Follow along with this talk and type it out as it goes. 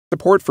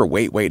Support for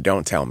Wait, Wait,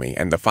 Don't Tell Me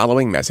and the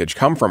following message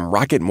come from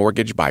Rocket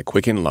Mortgage by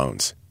Quicken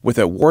Loans, with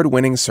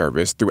award-winning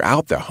service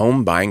throughout the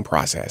home buying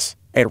process.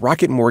 At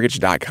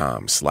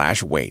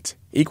rocketmortgage.com/wait.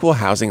 Equal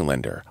housing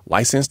lender,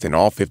 licensed in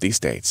all 50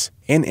 states.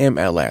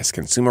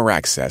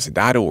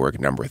 NMLSconsumeraccess.org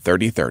number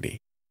 3030.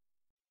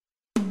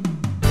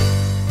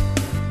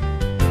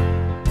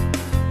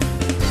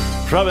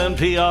 From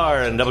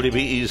NPR and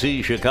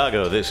WBEZ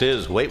Chicago, this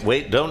is Wait,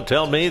 Wait, Don't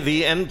Tell Me,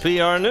 the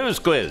NPR News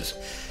Quiz.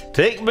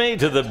 Take me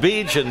to the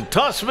beach and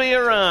toss me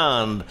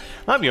around.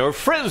 I'm your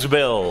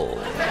Frizzbill,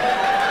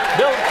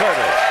 Bill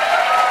Kurtis.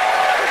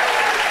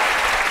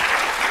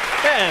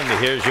 And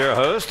here's your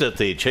host at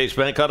the Chase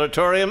Bank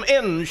Auditorium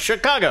in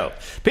Chicago,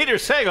 Peter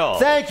Segal.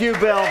 Thank you,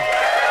 Bill.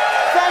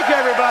 Thank you,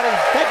 everybody.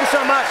 Thank you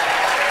so much.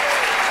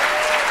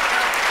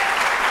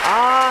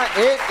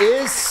 It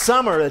is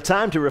summer, a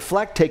time to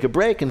reflect, take a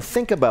break, and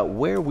think about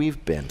where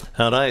we've been.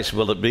 How nice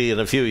will it be in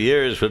a few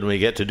years when we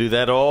get to do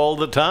that all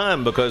the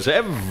time, because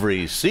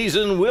every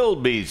season will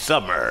be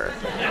summer.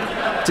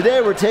 Today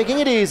we're taking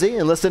it easy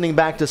and listening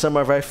back to some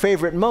of our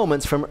favorite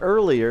moments from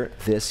earlier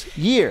this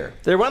year.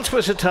 There once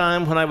was a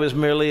time when I was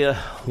merely a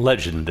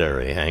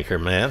legendary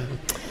anchorman,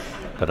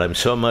 but I'm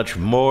so much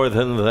more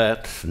than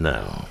that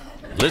now.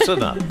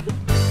 Listen up.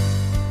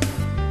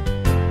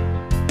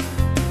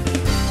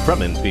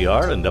 From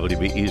NPR and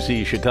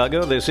WBEZ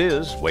Chicago, this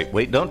is Wait,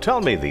 Wait, Don't Tell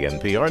Me, the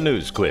NPR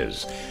News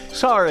Quiz.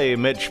 Sorry,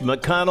 Mitch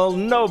McConnell,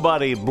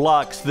 nobody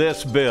blocks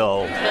this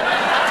bill.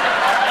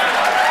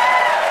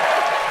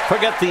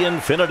 Forget the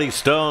infinity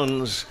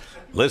stones.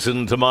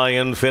 Listen to my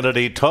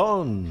infinity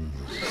tones.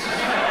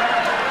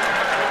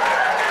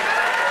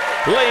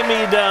 Lay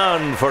me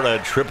down for a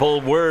triple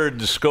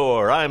word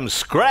score. I'm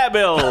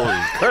Scrabble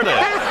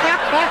Kurtis.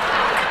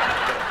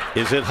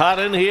 Is it hot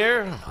in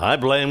here? I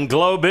blame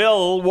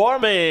global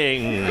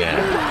warming.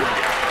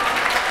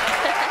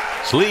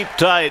 Sleep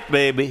tight,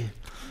 baby.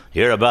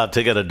 You're about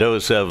to get a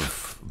dose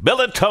of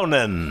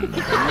melatonin.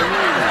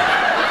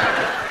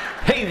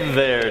 Hey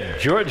there,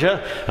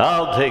 Georgia.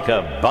 I'll take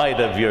a bite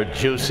of your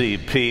juicy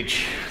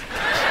peach.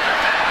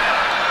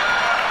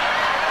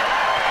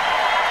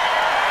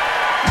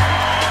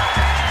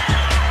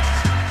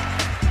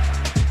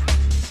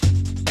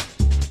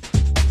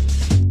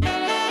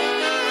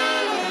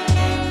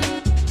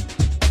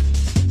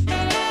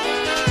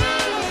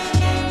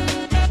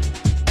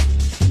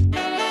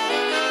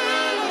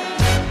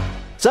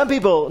 Some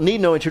people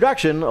need no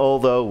introduction,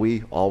 although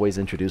we always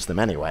introduce them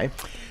anyway.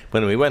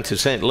 When we went to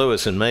St.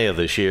 Louis in May of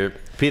this year,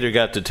 Peter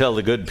got to tell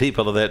the good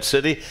people of that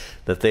city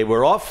that they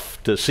were off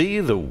to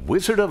see the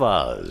Wizard of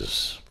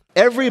Oz.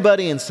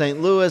 Everybody in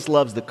St. Louis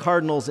loves the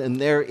Cardinals, and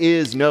there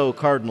is no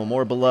Cardinal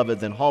more beloved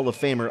than Hall of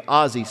Famer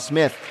Ozzie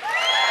Smith.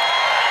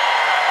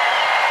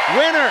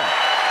 Winner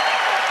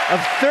of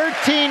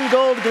 13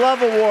 Gold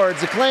Glove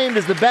Awards, acclaimed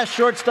as the best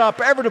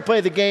shortstop ever to play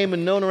the game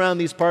and known around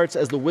these parts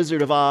as the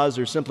Wizard of Oz,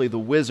 or simply the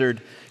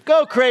Wizard.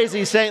 Go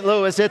crazy, St.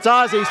 Louis, it's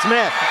Ozzie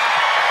Smith.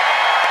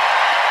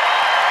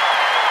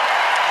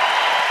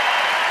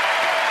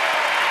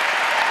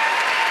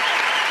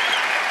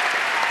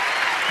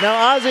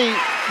 Now, Ozzie,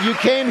 you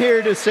came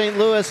here to St.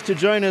 Louis to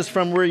join us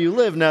from where you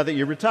live now that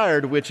you're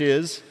retired, which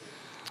is?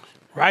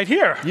 Right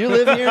here. You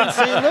live here in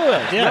St.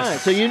 Louis. Yes. Right.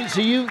 So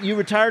you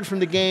retired from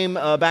the game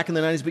back in the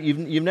 90s, but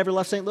you've never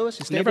left St. Louis?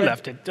 You stayed Never there?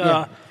 left it.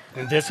 Yeah.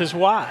 And this is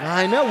why.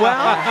 I know.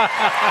 Well,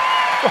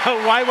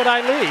 Why would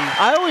I leave?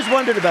 I always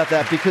wondered about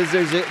that because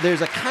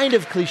there's a kind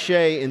of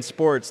cliche in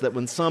sports that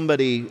when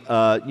somebody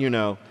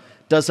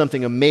does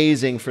something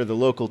amazing for the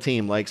local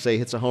team, like say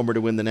hits a homer to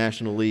win the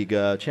National League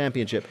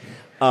championship,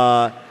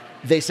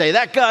 they say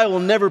that guy will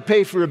never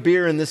pay for a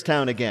beer in this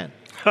town again.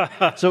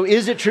 So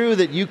is it true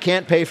that you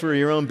can't pay for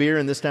your own beer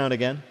in this town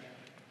again?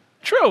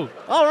 True.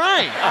 All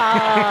right.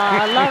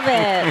 I love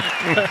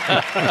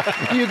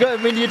it. You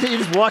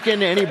just walk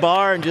into any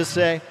bar and just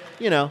say,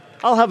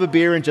 I'll have a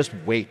beer and just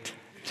wait.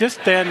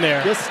 Just stand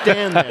there. Just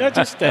stand there. Yeah,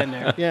 just stand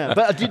there. Yeah.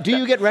 But do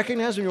you get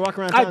recognized when you walk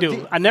around town? I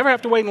do. I never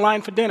have to wait in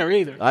line for dinner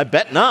either. I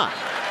bet not.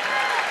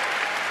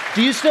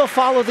 Do you still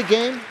follow the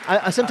game?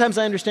 Sometimes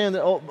I understand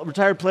that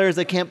retired players,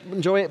 they can't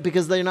enjoy it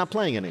because they're not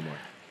playing anymore.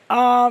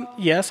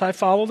 Yes, I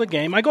follow the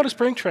game. I go to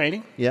spring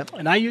training. Yep.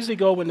 And I usually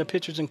go when the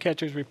pitchers and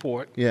catchers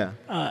report. Yeah.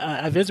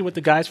 I visit with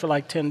the guys for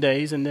like 10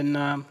 days, and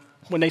then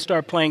when they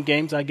start playing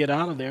games, I get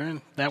out of there,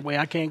 and that way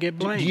I can't get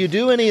blamed. Do you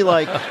do any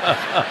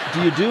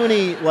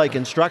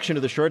instruction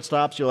to the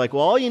shortstops? You're like,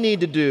 well, all you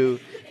need to do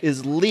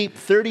is leap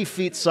 30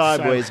 feet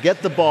sideways,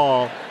 get the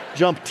ball,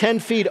 jump 10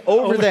 feet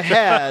over the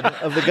head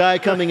of the guy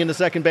coming into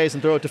second base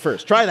and throw it to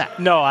first. Try that.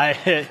 No,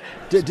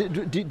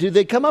 Do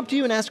they come up to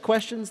you and ask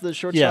questions, the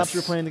shortstops Yes. who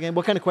are playing the game?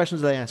 What kind of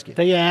questions do they ask you?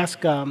 They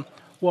ask,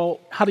 well,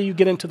 how do you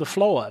get into the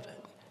flow of it?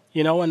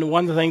 And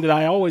one thing that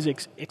I always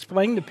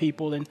explain to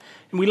people, and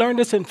we learn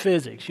this in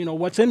physics,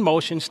 what's in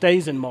motion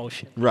stays in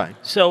motion. Right.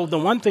 So the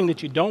one thing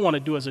that you don't want to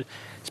do,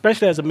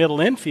 especially as a middle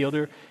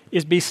infielder,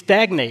 is be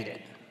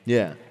stagnated.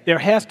 Yeah. There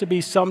has to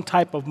be some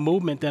type of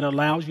movement that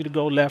allows you to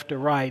go left or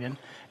right.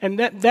 And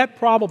that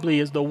probably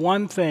is the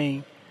one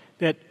thing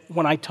that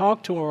when I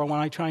talk to or when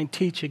I try and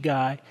teach a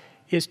guy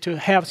is to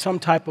have some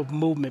type of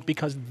movement,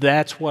 because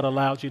that's what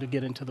allows you to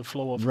get into the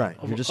flow of Right.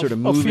 of, You're just sort of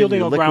of moving, fielding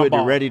you're a ground liquid, you're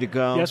ball. ready to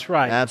go. That's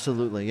right.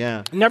 Absolutely,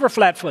 yeah. Never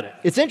flat-footed.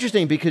 It's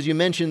interesting because you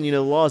mentioned, the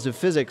laws of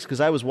physics, because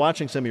I was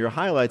watching some of your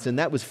highlights, and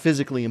that was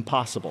physically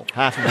impossible,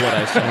 half of what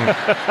I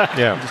saw.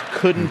 Yeah. Just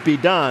couldn't be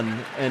done.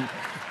 And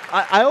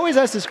I always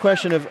ask this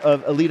question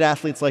of elite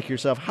athletes like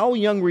yourself. How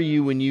young were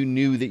you when you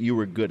knew that you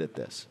were good at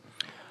this?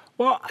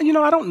 Well, I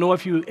don't know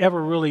if you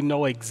ever really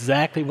know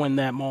exactly when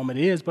that moment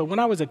is, but when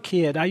I was a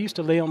kid, I used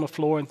to lay on the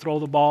floor and throw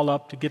the ball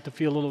up to get the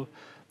feel of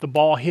the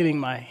ball hitting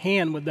my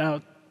hand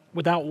without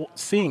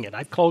seeing it.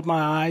 I'd close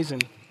my eyes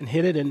and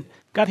hit it, and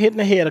got hit in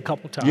the head a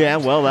couple times. Yeah,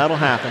 well, that'll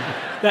happen.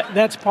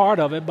 That's part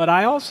of it, but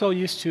I also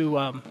used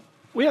to,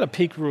 we had a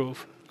peaked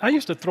roof. I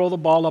used to throw the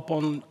ball up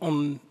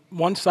on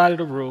one side of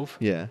the roof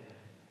Yeah.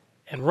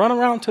 and run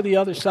around to the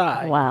other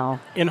side. Wow.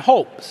 In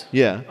hopes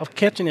Yeah. of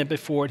catching it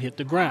before it hit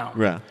the ground.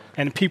 Right.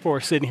 And people are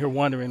sitting here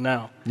wondering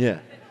now, Yeah.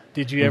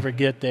 did you ever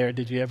get there?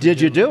 Did you ever Did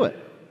you do it?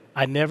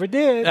 I never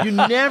did. You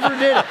never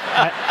did it.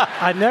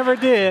 I never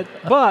did,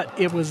 but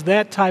it was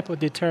that type of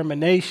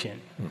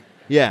determination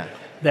Yeah.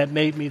 that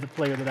made me the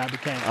player that I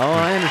became. Oh,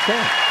 I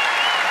understand.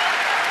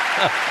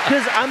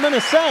 Because I'm going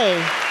to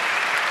say,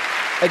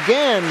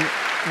 again,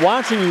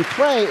 watching you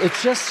play, it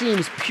just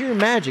seems pure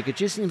magic. It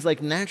just seems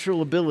like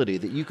natural ability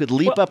that you could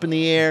leap up in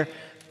the air,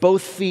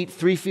 both feet,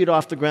 3 feet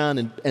off the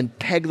ground, and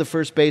peg the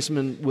first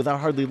baseman without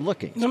hardly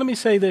looking. Now, let me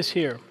say this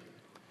here.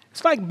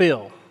 It's like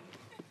Bill.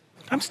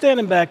 I'm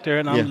standing back there,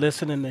 and I'm Yeah.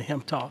 listening to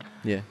him talk.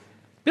 Yeah.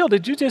 Bill,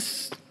 you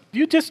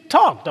just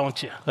talk,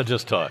 don't you? I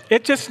just talk.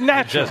 It's just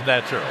natural. Just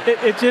natural.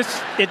 It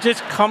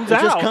just comes It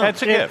out. just comes.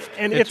 That's a gift.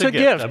 And it's a gift.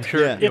 gift. I'm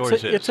sure Yeah. yours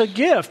is. It's a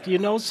gift,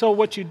 So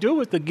what you do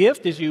with the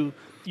gift is you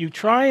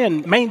try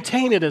and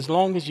maintain it as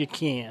long as you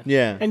can.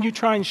 Yeah. And you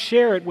try and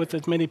share it with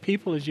as many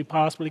people as you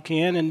possibly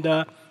can,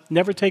 and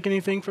never take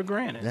anything for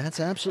granted. That's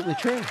absolutely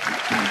true.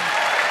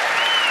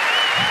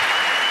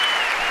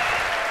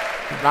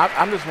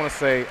 I just want to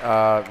say,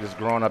 just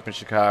growing up in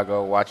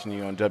Chicago, watching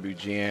you on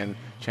WGN,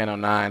 Channel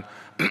 9,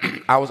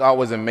 I was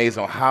always amazed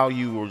on how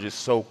you were just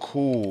so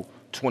cool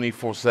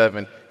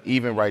 24/7.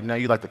 Even right now,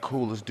 you're like the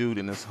coolest dude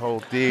in this whole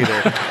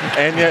theater.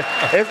 And yet,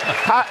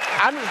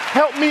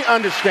 help me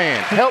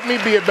understand. Help me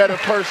be a better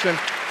person.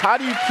 How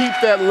do you keep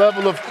that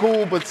level of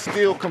cool but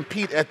still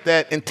compete at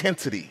that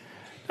intensity?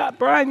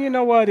 Brian, you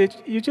know what?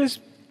 You just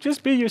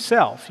be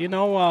yourself.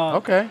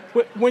 Okay.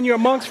 When you're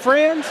amongst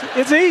friends,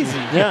 it's easy.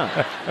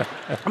 Yeah.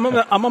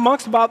 I'm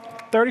amongst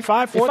about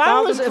 35,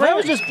 4,000 friends. If I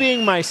was just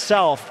being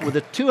myself with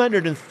a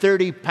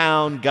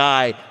 230-pound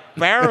guy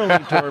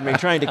barreling toward me,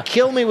 trying to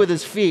kill me with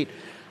his feet,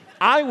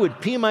 I would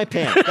pee my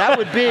pants. That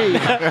would be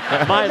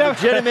my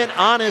legitimate,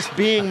 honest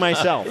being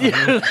myself.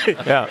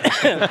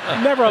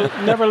 Never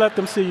let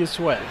them see you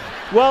sweat.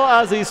 Well,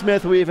 Ozzie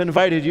Smith, we've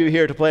invited you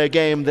here to play a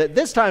game that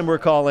this time we're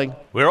calling.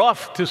 We're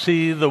off to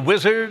see the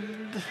Wizard.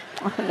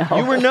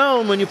 You were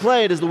known when you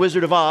played as the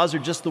Wizard of Oz, or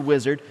just the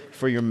Wizard,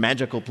 for your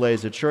magical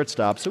plays at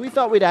shortstop. So we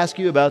thought we'd ask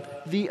you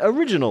about the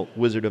original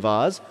Wizard of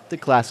Oz, the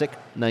classic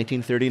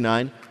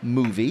 1939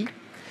 movie.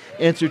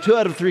 Answer 2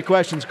 out of 3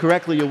 questions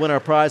correctly, you'll win our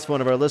prize for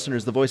one of our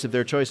listeners, the voice of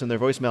their choice on their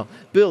voicemail.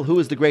 Bill, who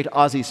is the great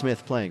Ozzie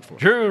Smith playing for?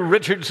 Drew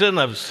Richardson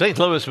of St.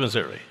 Louis,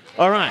 Missouri.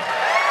 All right.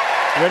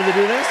 Ready to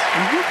do this?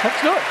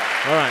 Let's do it.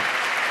 All right.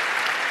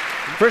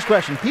 First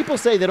question. People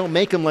say they don't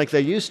make them like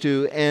they used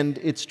to, and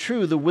it's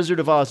true, the Wizard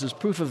of Oz is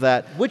proof of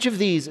that. Which of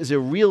these is a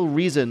real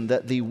reason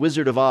that the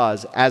Wizard of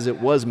Oz, as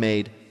it was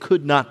made,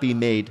 could not be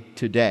made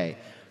today?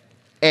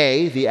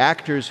 A, the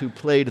actors who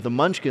played the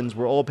Munchkins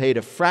were all paid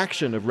a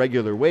fraction of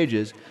regular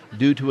wages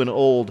due to an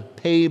old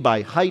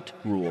pay-by-height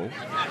rule.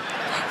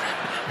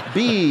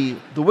 B,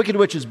 the Wicked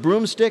Witch's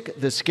broomstick,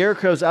 the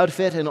Scarecrow's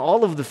outfit, and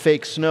all of the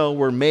fake snow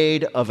were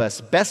made of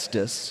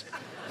asbestos.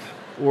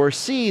 Or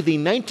C, the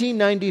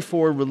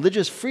 1994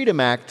 Religious Freedom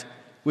Act,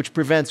 which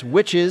prevents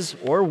witches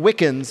or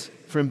Wiccans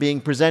from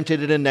being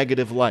presented in a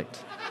negative light.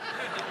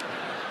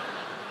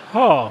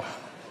 Oh,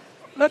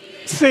 let's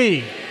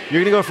see.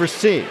 You're going to go for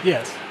C.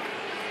 Yes.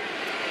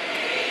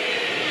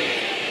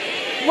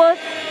 Well,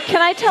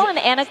 can I tell an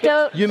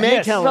anecdote? You may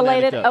Yes. tell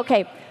related. an anecdote.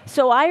 Okay,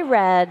 so I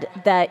read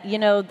that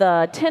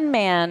the Tin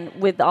Man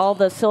with all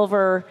the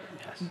silver,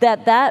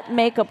 that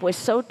makeup was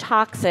so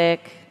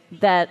toxic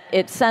that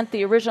it sent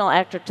the original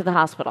actor to the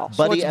hospital.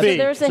 Buddy, So it's B.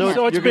 there's a hint.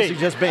 So it's you're going B. to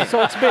suggest B.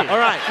 So it's B. All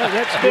right.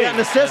 That's You B. got an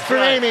assist from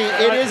Amy.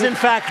 It is, in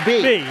fact,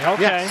 B. B,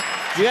 okay. Yes.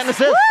 You got an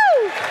assist? Woo!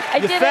 I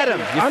You did fed it. him.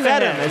 You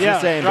fed him, as you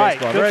say in right.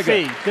 baseball. Good Very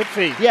feed. good. Good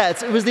feed. Yeah,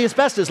 it was the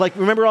asbestos. Like,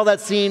 remember all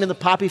that scene in the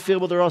poppy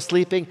field where they're all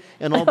sleeping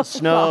and all the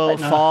snow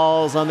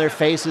falls on their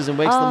faces and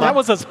wakes them up? That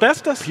was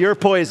asbestos? Pure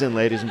poison,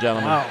 ladies and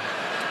gentlemen. Wow.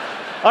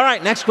 All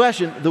right, next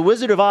question. The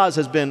Wizard of Oz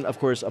has been, of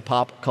course, a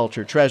pop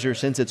culture treasure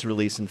since its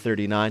release in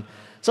 '39.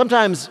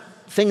 Sometimes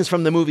things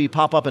from the movie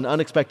pop up in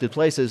unexpected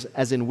places,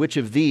 as in which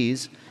of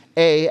these?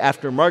 A,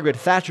 after Margaret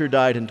Thatcher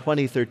died in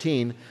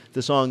 2013,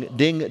 the song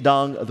Ding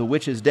Dong, the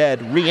Witch is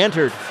Dead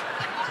re-entered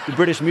the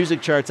British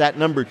music charts at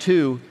number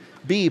 2.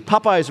 B,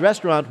 Popeye's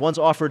restaurant once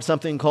offered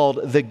something called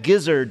the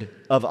Gizzard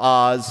of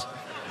Oz.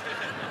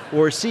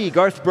 Or C,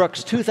 Garth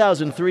Brooks'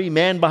 2003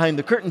 Man Behind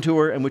the Curtain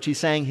tour, in which he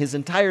sang his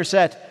entire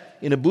set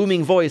in a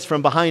booming voice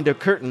from behind a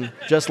curtain,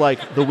 just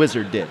like the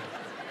Wizard did.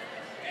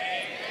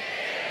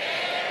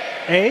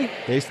 A?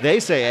 They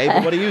say A,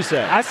 but what do you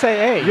say? I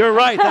say A. You're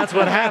right, that's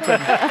what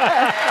happened.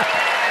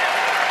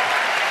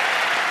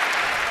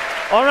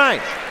 All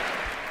right.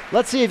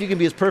 Let's see if you can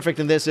be as perfect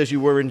in this as you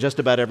were in just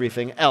about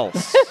everything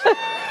else.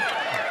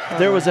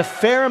 There was a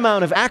fair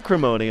amount of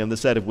acrimony on the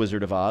set of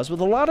Wizard of Oz,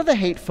 with a lot of the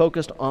hate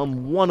focused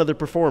on one of the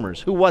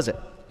performers. Who was it?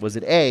 Was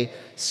it A,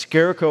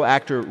 Scarecrow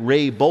actor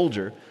Ray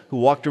Bolger, who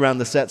walked around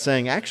the set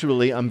saying,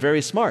 "Actually, I'm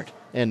very smart,"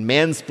 and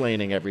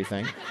mansplaining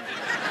everything?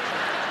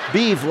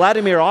 B,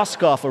 Vladimir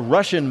Oskov, a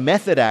Russian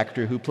method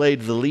actor who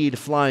played the lead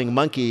flying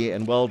monkey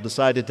and, well,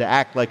 decided to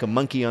act like a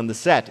monkey on the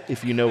set,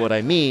 if you know what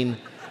I mean?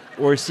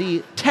 Or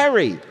C,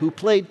 Terry, who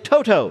played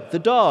Toto, the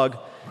dog,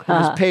 who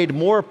was paid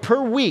more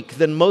per week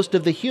than most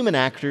of the human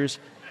actors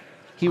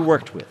he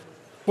worked with.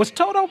 Was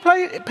Toto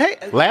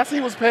paid?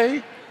 Lassie was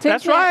paid.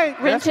 That's right.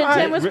 Rin That's Tin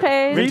right. Tin was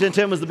paid. Rin Tin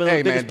Tin was the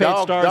biggest paid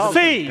star. dog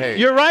C. paid.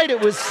 You're right, it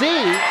was C.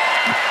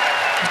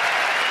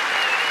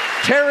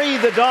 Terry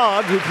the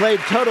dog, who played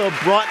Toto,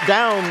 brought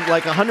down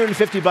like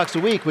 $150 a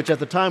week, which at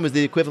the time was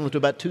the equivalent to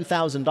about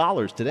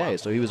 $2,000 today.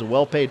 So he was a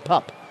well-paid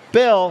pup.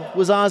 Bill,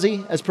 was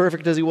Ozzy as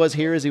perfect as he was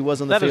here as he was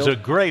on the field? That is a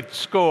great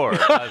score,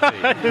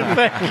 Ozzy.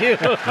 Thank you. You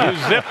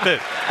zipped it.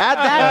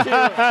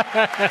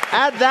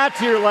 Add that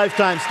to your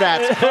lifetime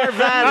stats. Carve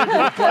that into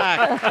the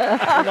plaque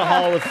in the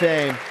Hall of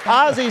Fame.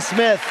 Ozzy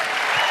Smith,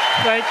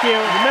 Thank you.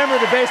 remember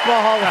the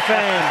Baseball Hall of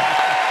Fame.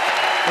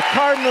 The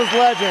Cardinals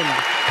legend,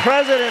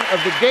 president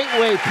of the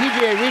Gateway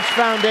PGA Reach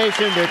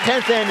Foundation, their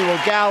 10th annual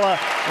gala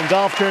and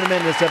golf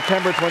tournament is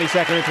September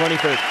 22nd and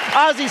 21st.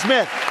 Ozzy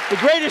Smith, the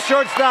greatest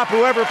shortstop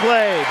who ever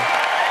played.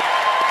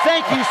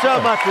 Thank you so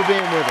much for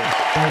being with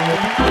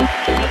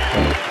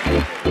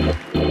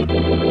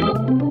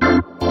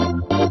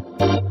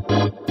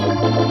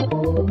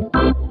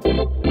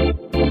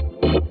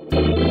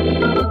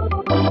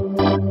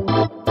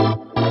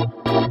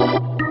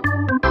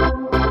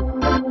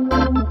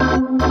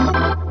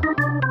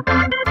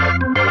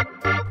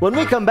When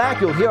we come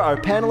back, you'll hear our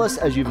panelists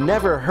as you've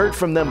never heard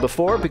from them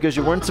before because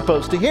you weren't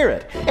supposed to hear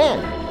it.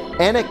 And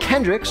Anna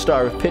Kendrick,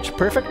 star of Pitch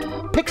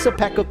Perfect, picks a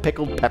peck of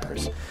pickled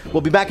peppers. We'll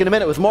be back in a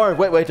minute with more of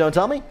Wait, Wait, Don't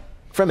Tell Me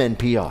from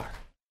NPR.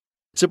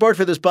 Support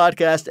for this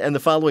podcast and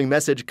the following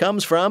message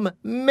comes from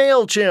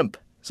MailChimp.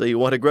 So you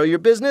want to grow your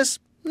business?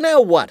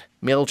 Now what?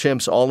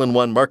 MailChimp's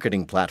all-in-one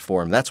marketing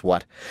platform, that's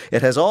what.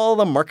 It has all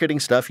the marketing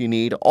stuff you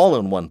need all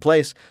in one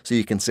place so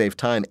you can save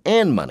time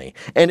and money.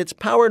 And it's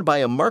powered by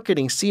a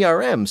marketing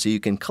CRM so you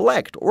can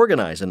collect,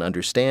 organize, and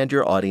understand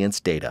your audience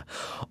data.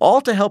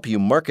 All to help you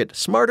market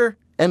smarter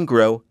and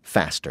grow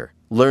faster.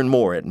 Learn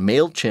more at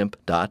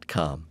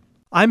MailChimp.com.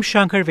 I'm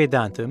Shankar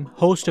Vedantam,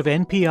 host of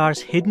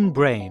NPR's Hidden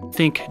Brain.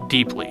 Think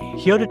deeply.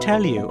 Here to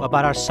tell you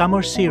about our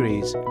summer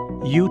series,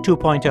 You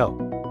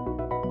 2.0.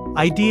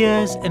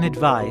 Ideas and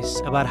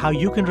advice about how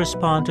you can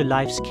respond to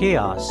life's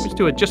chaos. Just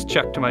do it. Just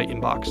check to my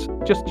inbox.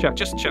 Just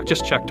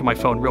check to my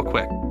phone real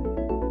quick.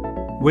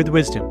 With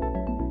wisdom.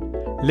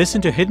 Listen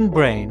to Hidden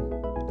Brain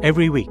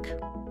every week.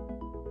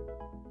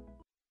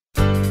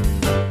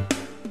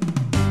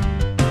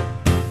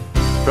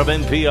 From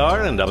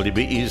NPR and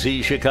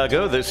WBEZ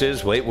Chicago, this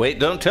is Wait, Wait,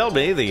 Don't Tell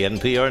Me, the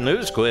NPR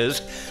News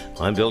Quiz.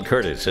 I'm Bill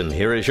Kurtis, and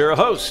here is your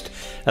host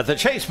at the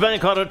Chase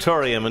Bank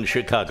Auditorium in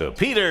Chicago,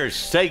 Peter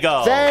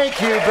Segal. Thank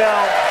you,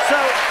 Bill.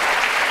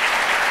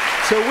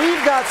 So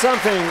we've got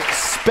something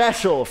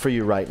special for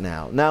you right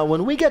now. Now,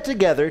 when we get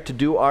together to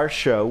do our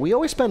show, we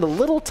always spend a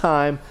little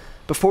time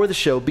before the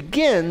show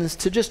begins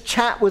to just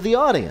chat with the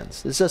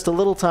audience. It's just a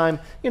little time,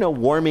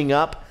 warming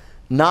up,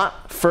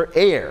 not for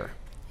air,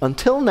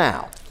 until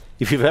now.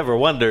 If you've ever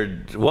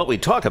wondered what we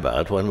talk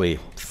about when we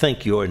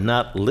think you're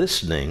not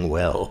listening,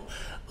 well,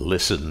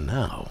 listen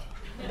now.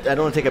 I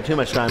don't want to take up too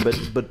much time,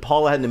 but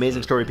Paula had an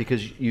amazing story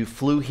because you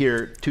flew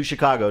here to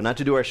Chicago, not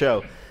to do our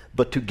show,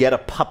 but to get a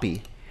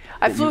puppy.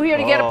 I flew here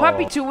to get a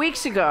puppy 2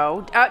 weeks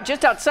ago,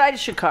 just outside of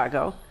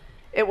Chicago.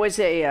 It was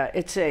a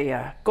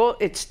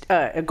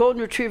golden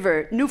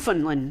retriever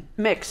Newfoundland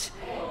mix,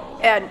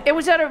 and it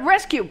was at a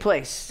rescue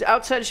place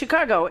outside of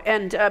Chicago.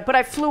 And but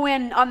I flew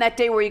in on that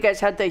day where you guys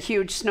had the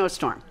huge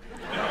snowstorm,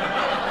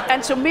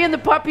 and so me and the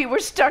puppy were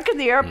stuck in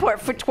the airport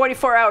for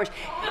 24 hours.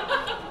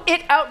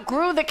 It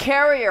outgrew the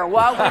carrier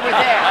while we were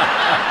there.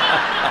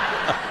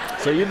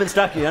 So you've been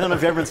stuck. I don't know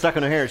if you've ever been stuck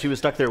on her hair. She was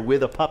stuck there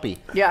with a puppy.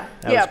 Yeah,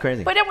 that was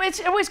crazy. But it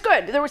was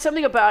good. There was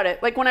something about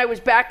it. Like when I was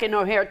back in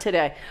O'Hare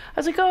today, I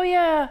was like, oh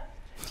yeah,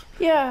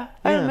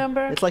 I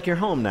remember. It's like you're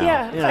home now.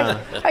 Yeah.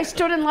 I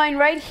stood in line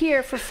right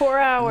here for 4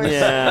 hours.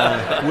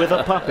 Yeah, with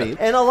a puppy.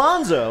 And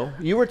Alonzo,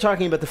 you were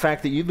talking about the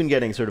fact that you've been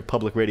getting sort of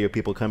public radio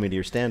people coming to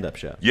your stand-up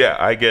show. Yeah,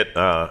 I get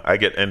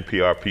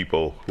NPR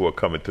people who are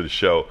coming to the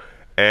show,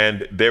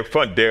 and they're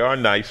fun. They are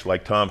nice,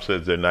 like Tom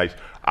says, they're nice.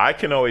 I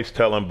can always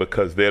tell them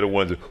because they're the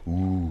ones that,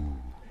 ooh.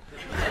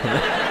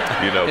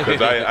 You know,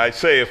 because I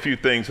say a few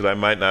things that I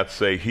might not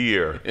say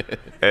here.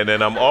 And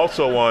then I'm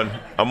also on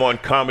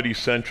Comedy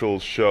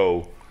Central's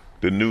show,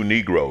 The New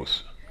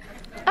Negroes.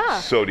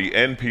 Ah. So the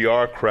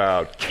NPR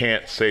crowd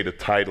can't say the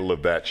title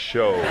of that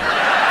show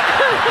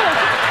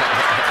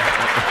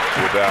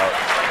without...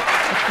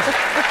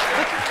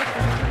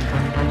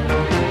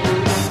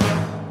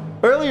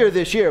 Earlier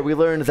this year, we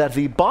learned that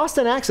the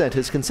Boston accent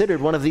is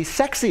considered one of the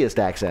sexiest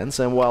accents,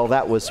 and while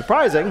that was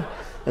surprising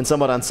and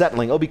somewhat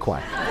unsettling, be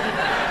quiet.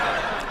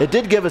 It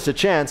did give us a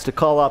chance to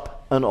call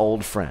up an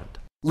old friend.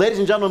 Ladies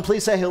and gentlemen,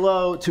 please say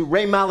hello to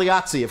Ray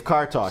Magliozzi of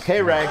Car Talk.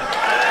 Hey, Ray.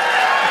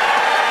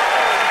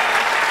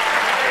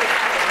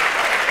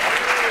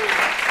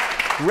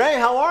 Ray,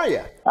 how are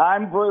you?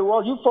 I'm very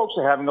well. You folks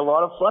are having a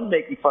lot of fun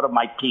making fun of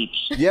my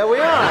peeps. Yeah, we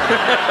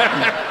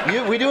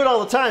are. We do it all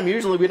the time.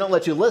 Usually we don't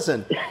let you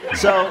listen.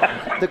 So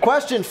the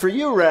question for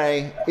you,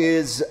 Ray,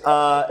 is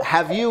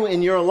have you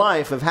in your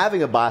life of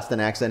having a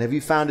Boston accent, have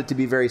you found it to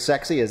be very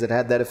sexy? Has it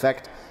had that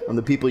effect on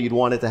the people you'd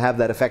want it to have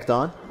that effect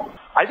on?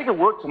 I think it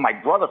worked for my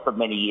brother for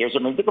many years. I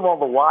mean, think of all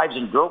the wives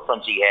and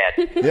girlfriends he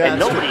had. Yeah, and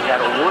nobody had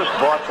a worse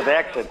Boston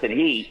accent than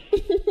he.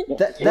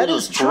 That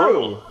is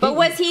true. But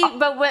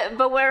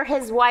were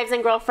his wives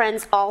and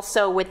girlfriends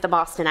also with the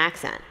Boston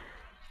accent?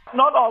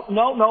 Not all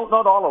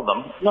of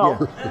them. No.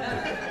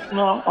 Yeah.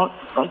 No.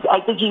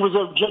 I think he was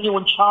a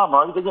genuine charmer.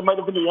 I think it might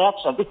have been the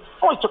accent. It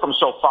only took him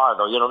so far,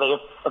 though. You know, they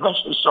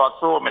eventually saw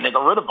through him and they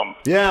got rid of him.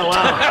 Yeah,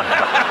 wow.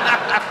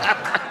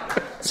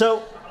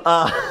 So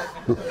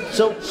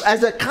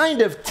as a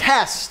kind of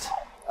test,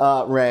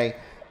 Ray,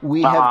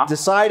 we have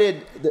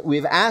decided that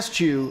we've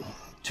asked you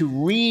to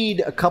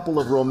read a couple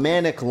of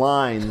romantic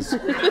lines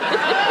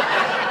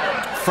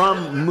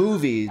from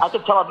movies. I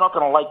can tell I'm not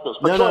going to like this,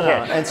 but go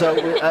ahead. And so,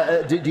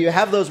 do you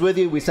have those with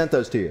you? We sent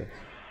those to you.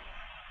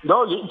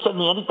 No, you didn't send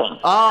me anything.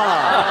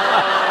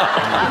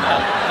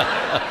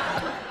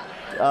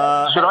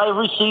 Should I have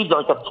received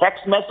like a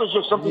text message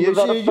or something?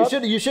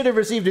 You should have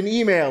received an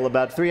email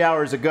about 3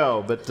 hours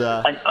ago, but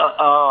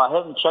I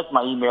haven't checked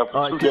my email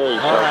for 2 days.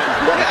 All right.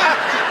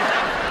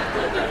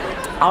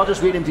 I'll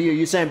just read them to you.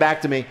 You say them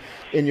back to me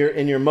in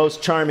your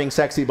most charming,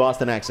 sexy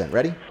Boston accent.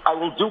 Ready? I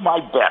will do my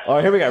best. All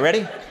right, here we go.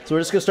 Ready? So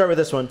we're just gonna start with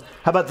this one.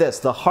 How about this?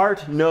 The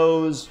heart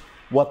knows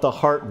what the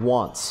heart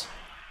wants.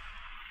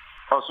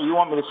 Oh, so you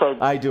want me to say?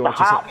 I do. The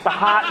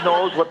heart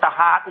knows what the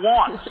heart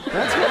wants.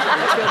 That's good.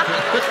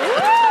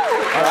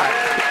 All right.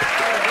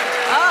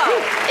 Oh,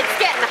 it's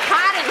getting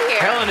hot in here.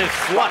 Helen is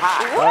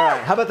flushed. All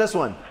right. How about this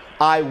one?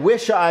 I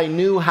wish I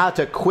knew how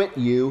to quit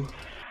you.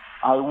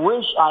 I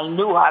wish I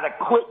knew how to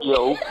quit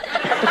you.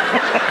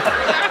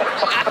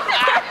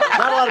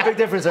 Not a lot of big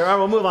difference there. All right,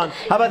 we'll move on.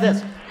 How about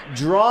this?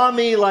 Draw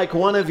me like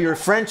one of your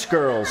French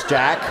girls,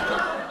 Jack.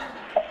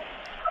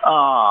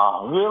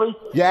 Really?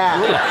 Yeah.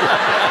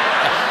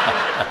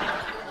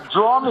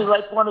 Draw me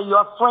like one of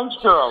your French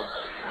girls.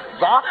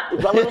 Zach?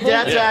 Is that what it is?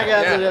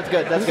 That's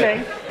good. That's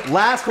okay. Good.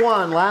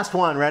 Last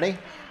one. Ready?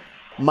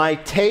 My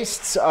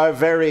tastes are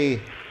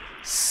very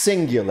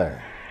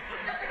singular.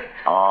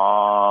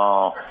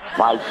 Oh,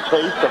 my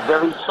tastes are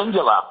very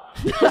singular.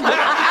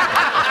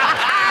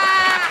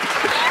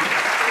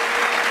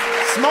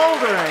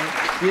 Smoldering.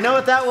 You know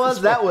what that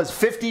was? That was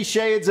 50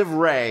 Shades of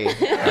Ray. Ray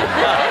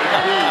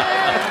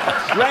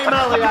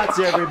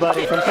Magliozzi,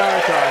 everybody, from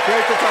Car Talk.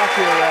 Great to talk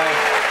to you, Ray.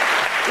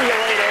 See you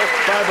later.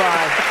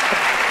 Bye-bye.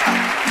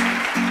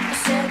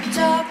 Said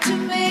talk to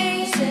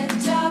me, said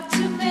talk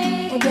to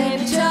me. Oh,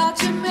 baby, talk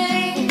to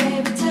me,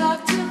 baby,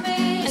 talk to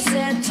me. I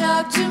said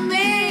talk to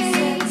me,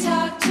 said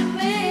talk to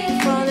me.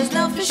 For there's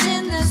no fish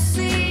in the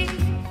sea.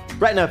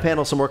 Right now,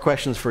 panel, some more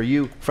questions for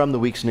you from the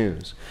week's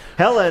news.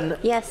 Helen.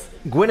 Yes.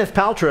 Gwyneth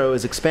Paltrow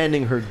is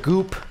expanding her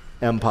Goop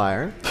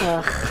empire.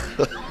 Ugh.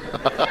 Stop,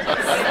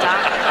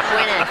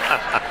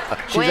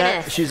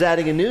 Gwyneth. She's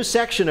adding a new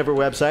section of her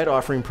website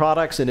offering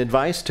products and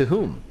advice to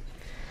whom?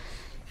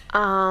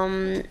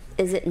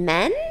 Is it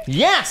men?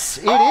 Yes,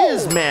 it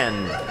is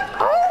men.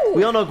 Oh.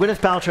 We all know Gwyneth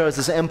Paltrow has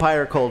this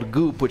empire called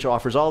Goop, which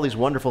offers all these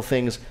wonderful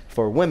things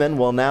for women.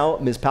 Well, now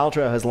Ms.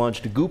 Paltrow has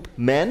launched Goop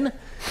Men,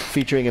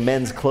 featuring a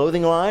men's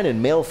clothing line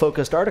and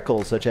male-focused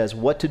articles such as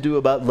what to do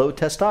about low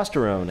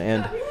testosterone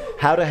and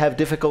how to have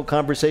difficult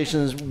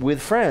conversations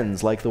with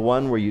friends, like the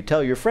one where you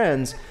tell your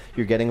friends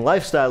you're getting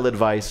lifestyle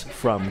advice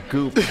from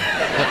Goop.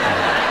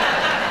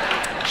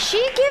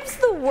 She gives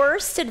the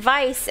worst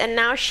advice, and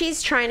now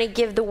she's trying to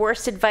give the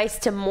worst advice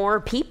to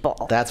more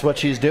people. That's what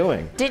she's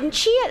doing. Didn't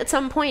she at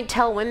some point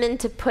tell women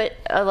to put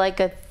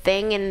a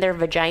thing in their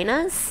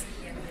vaginas?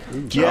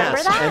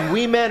 Yes, and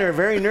we men are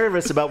very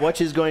nervous about what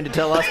she's going to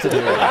tell us to do.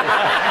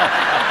 Yeah.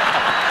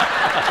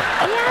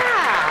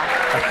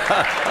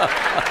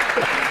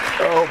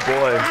 Oh,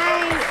 boy.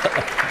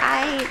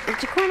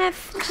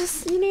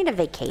 Gwyneth, you need a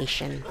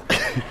vacation.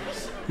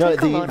 No,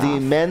 the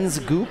men's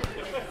Goop.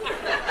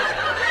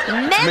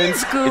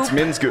 Men's Goop? It's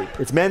men's Goop.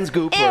 It's men's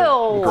Goop.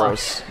 Ew.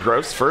 Gross.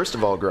 Gross. First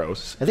of all,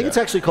 gross. I think it's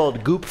actually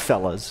called Goop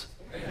Fellas.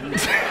 It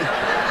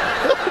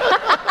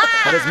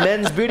has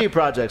men's beauty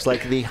projects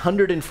like the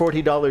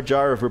 $140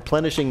 jar of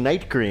replenishing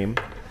night cream,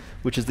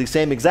 which is the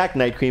same exact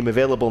night cream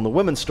available in the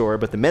women's store,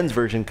 but the men's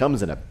version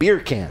comes in a beer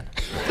can.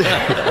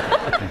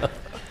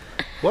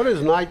 What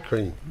is night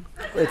cream?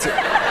 It's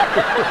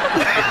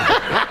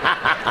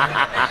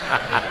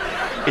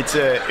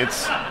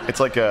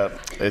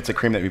a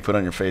cream that you put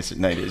on your face at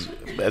night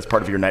as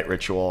part of your night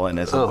ritual, and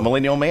as a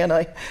millennial man,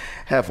 I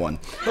have one.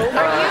 Do you really?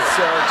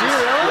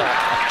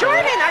 Yeah.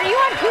 Jordan, are you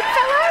on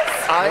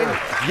Goodfellas?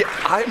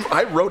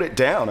 I wrote it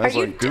down. I was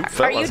like,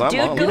 Goodfellas. Are you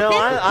dude You know,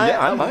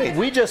 I might.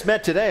 We just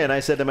met today, and I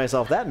said to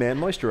myself, that man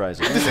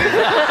moisturizes.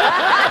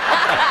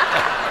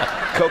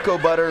 Cocoa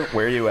butter,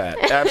 where you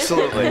at?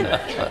 Absolutely.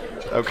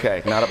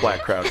 Okay, not a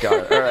black crowd. Got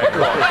it. All right,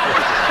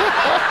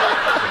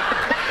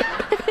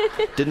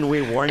 cool. Didn't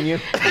we warn you?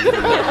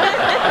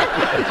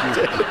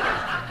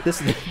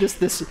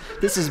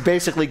 This is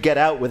basically Get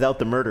Out without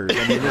the murders.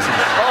 I mean, this is.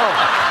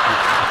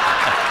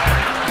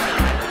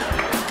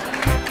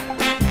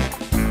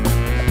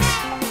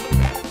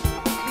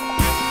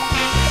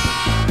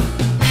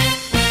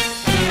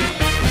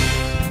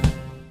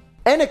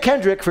 Anna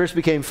Kendrick first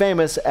became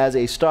famous as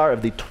a star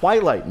of the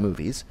Twilight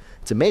movies.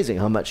 It's amazing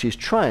how much she's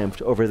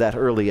triumphed over that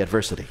early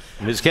adversity.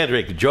 Ms.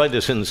 Kendrick joined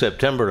us in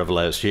September of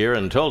last year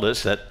and told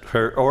us that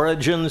her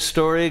origin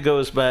story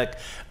goes back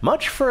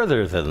much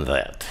further than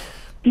that.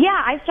 Yeah,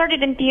 I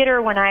started in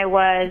theater when I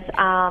was,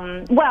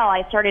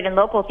 I started in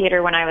local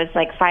theater when I was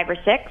like 5 or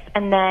 6,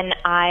 and then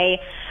I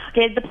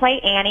did the play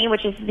Annie,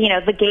 which is,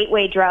 the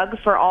gateway drug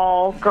for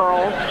all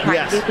girls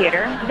trying to do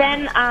theater.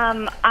 Then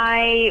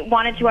I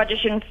wanted to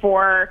audition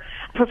for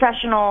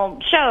professional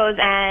shows,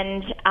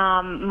 and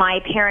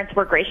my parents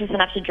were gracious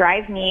enough to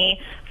drive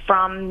me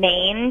from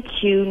Maine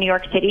to New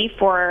York City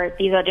for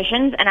these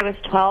auditions, and I was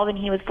 12 and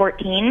he was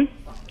 14,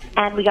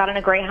 and we got on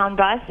a Greyhound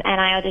bus, and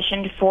I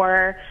auditioned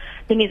for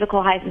the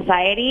musical High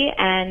Society,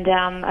 and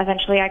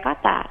eventually I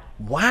got that.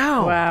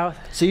 Wow. Wow.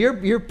 So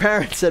your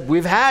parents said,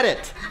 we've had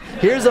it.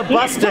 Here's a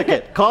bus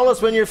ticket. Call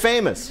us when you're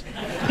famous.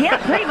 Yeah,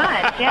 pretty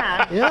much,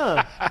 yeah.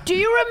 Yeah. Do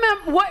you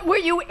remember, were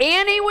you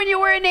Annie when you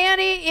were in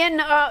Annie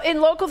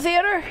in local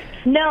theater?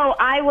 No,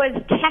 I was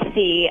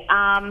Tessie,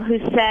 who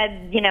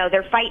said,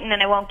 they're fighting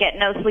and I won't get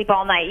no sleep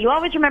all night. You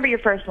always remember your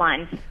first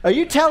lines. Are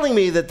you telling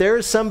me that there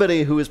is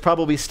somebody who is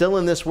probably still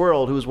in this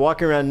world who is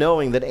walking around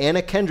knowing that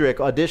Anna Kendrick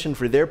auditioned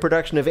for their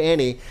production of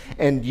Annie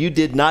and you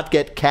did not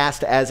get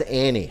cast as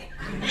Annie?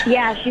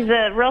 Yeah, she's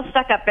a real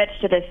stuck-up bitch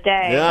to this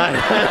day. Yeah.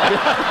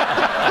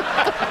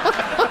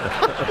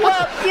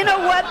 Well, you know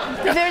what?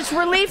 There's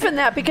relief in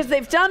that because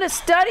they've done a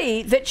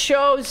study that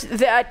shows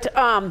that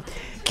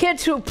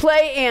kids who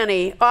play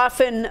Annie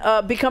often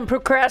become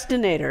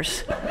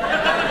procrastinitors.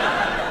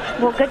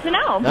 Well, good to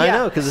know. I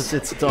know, because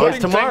it's always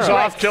Putting tomorrow. things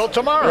off till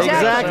tomorrow.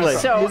 Exactly.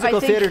 So Musical I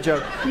think theater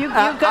joke. You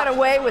got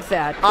away with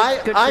that.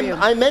 Good for you.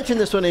 I mentioned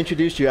this when I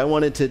introduced you. I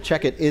wanted to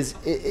check it.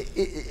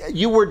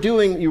 You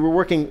were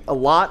working a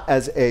lot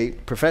as a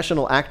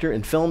professional actor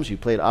in films. You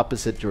played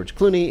opposite George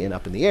Clooney in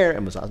Up in the Air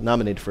and was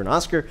nominated for an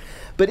Oscar.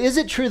 But is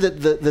it true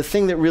that the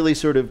thing that really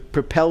sort of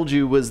propelled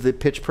you was the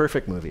Pitch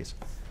Perfect movies?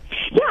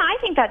 Yeah, I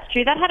think that's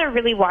true. That had a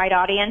really wide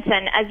audience,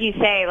 and as you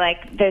say,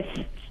 like this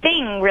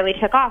thing really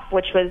took off,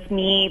 which was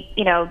me,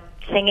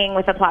 singing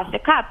with a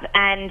plastic cup.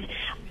 And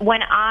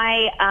when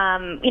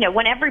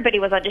when everybody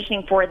was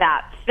auditioning for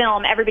that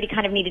film, everybody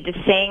kind of needed to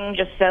sing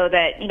just so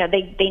that,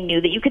 they knew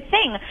that you could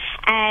sing.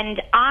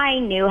 And I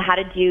knew how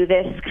to do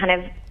this kind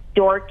of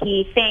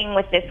dorky thing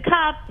with this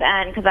cup,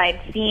 and because I'd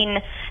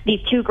seen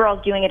these two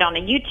girls doing it on a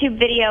YouTube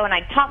video, and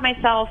I taught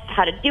myself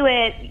how to do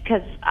it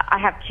because I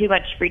have too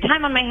much free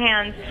time on my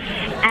hands.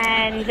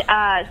 And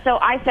so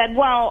I said,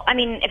 well, I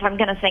mean, if I'm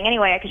going to sing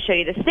anyway, I could show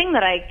you this thing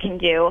that I can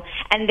do.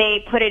 And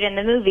they put it in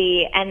the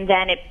movie, and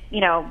then it,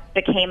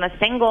 became a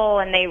single,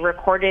 and they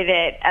recorded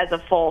it as a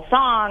full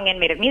song and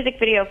made a music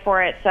video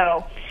for it.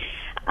 So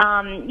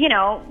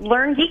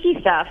learn geeky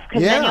stuff,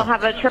 because then you'll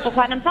have a triple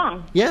platinum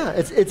song. Yeah,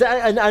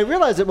 and I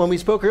realized that when we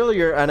spoke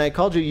earlier and I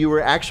called you, you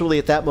were actually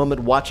at that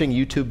moment watching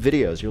YouTube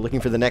videos. You're looking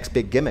for the next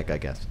big gimmick, I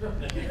guess.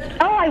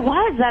 Oh, I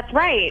was. That's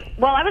right.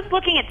 Well, I was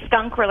looking at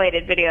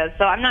skunk-related videos,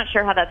 so I'm not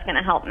sure how that's going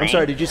to help me. I'm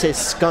sorry, did you say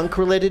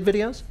skunk-related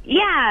videos?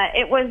 Yeah,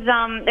 it was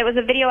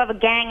a video of a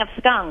gang of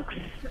skunks.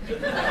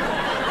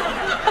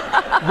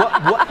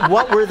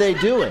 What were they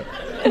doing?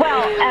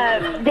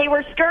 Well, they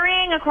were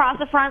scurrying across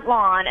the front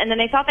lawn, and then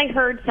they thought they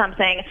heard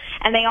something,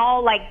 and they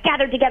all,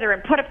 gathered together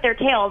and put up their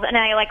tails, and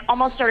I,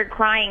 almost started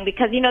crying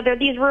because, they're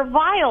these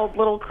reviled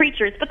little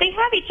creatures, but they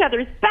have each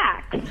other's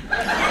backs.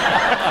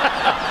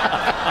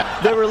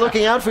 They were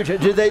looking out for each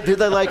other. Did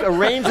they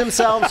arrange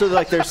themselves so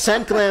that, their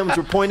scent glands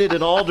were pointed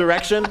in all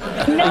directions?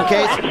 No,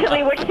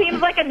 actually, which seems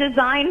like a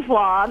design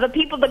flaw.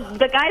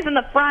 The guys in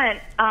the front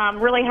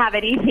really have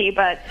it easy,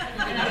 but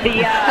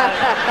the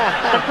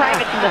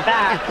privates in the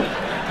back.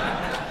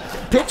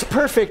 Pitch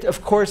Perfect,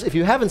 of course, if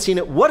you haven't seen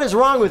it, what is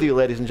wrong with you,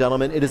 ladies and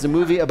gentlemen? It is a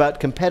movie about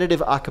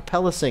competitive a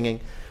cappella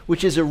singing,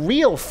 which is a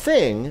real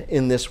thing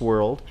in this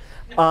world.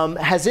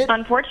 Has it?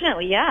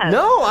 Unfortunately, yes.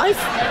 No,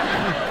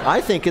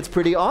 I think it's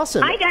pretty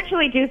awesome. I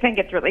actually do think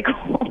it's really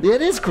cool.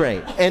 It is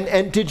great.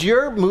 And did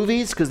your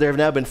movies, because there have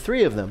now been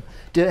 3 of them,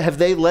 have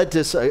they led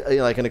to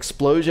like an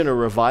explosion or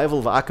revival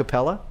of a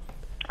cappella?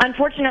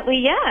 Unfortunately,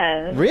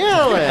 yes.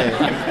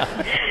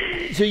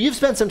 Really? So you've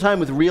spent some time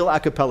with real a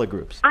cappella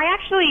groups. I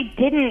actually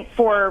didn't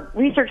for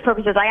research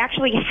purposes. I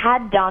actually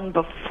had done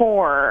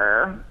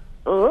before.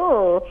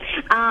 Ooh.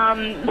 A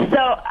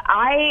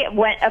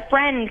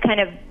friend kind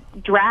of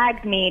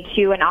dragged me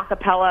to an a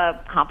cappella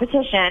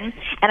competition,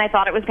 and I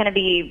thought it was going to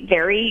be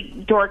very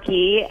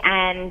dorky,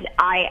 and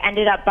I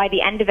ended up, by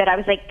the end of it, I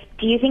was like,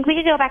 do you think we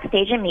could go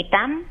backstage and meet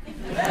them?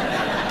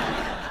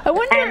 I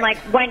wonder. And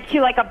went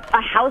to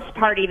a house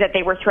party that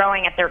they were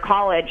throwing at their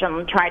college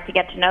and tried to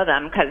get to know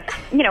them, because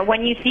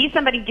when you see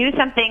somebody do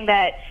something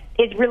that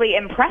is really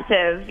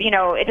impressive,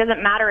 it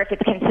doesn't matter if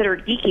it's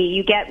considered geeky,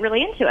 you get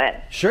really into it.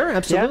 Sure,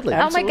 absolutely.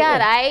 Oh my God,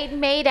 I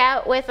made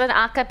out with an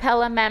a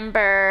cappella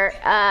member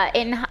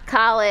in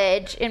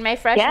college in my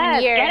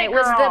freshman year, and it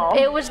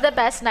was the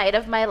best night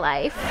of my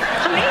life.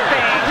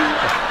 Amazing.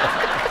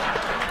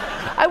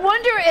 I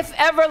wonder if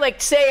ever,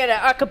 say at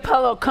an a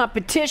cappella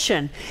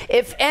competition,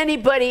 if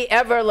anybody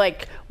ever,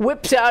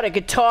 whips out a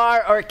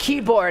guitar or a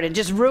keyboard and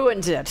just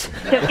ruins it.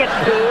 Just gets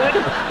booed?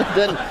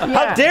 Then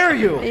how dare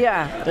you?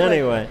 Yeah.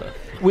 Anyway,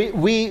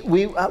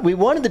 we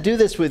wanted to do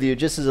this with you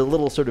just as a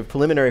little sort of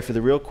preliminary for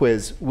the real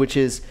quiz, which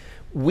is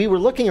we were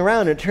looking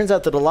around, and it turns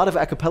out that a lot of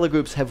a cappella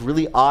groups have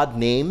really odd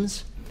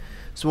names.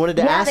 So we wanted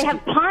to ask they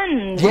have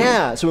puns.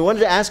 Yeah, so we wanted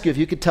to ask you if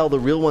you could tell the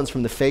real ones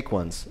from the fake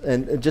ones,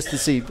 and just to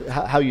see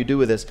how you do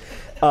with this.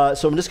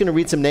 So I'm just going to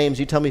read some names.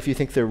 You tell me if you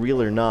think they're real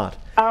or not.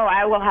 Oh,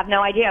 I will have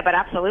no idea, but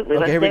absolutely.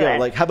 Okay, let's here we do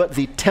go. it. How about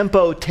the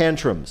tempo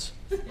tantrums?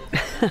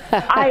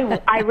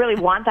 I really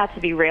want that to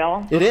be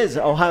real. It is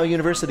Ohio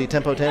University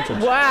tempo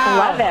tantrums. Wow.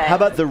 Love it. How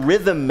about the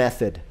rhythm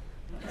method?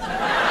 No.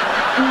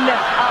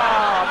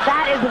 Oh,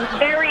 that is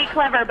very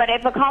clever, but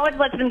if a college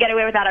lets them get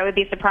away with that, I would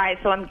be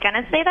surprised. So I'm going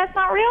to say that's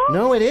not real?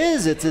 No, it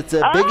is. It's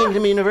a big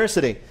Ingham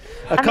University.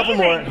 A couple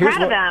more.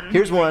 Proud of them.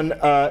 Here's one.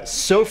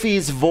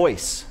 Sophie's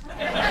voice.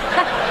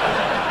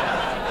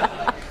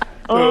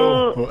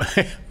 Oh.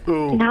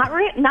 Not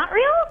real?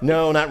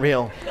 No, not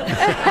real.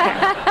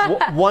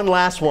 One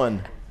last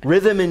one.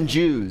 Rhythm and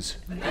Jews.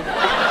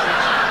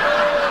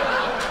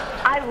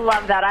 I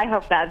love that. I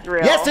hope that's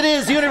real. Yes, it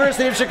is.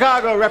 University of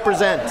Chicago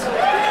represent.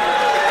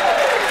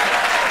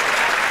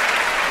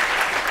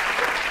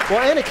 Well,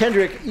 Anna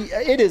Kendrick,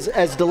 it is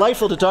as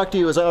delightful to talk to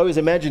you as I always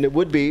imagined it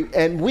would be.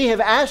 And we have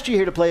asked you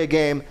here to play a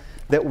game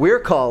that we're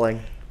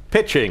calling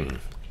Pitching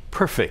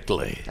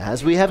Perfectly.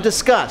 As we have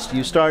discussed,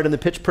 you starred in the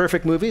Pitch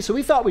Perfect movie, so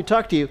we thought we'd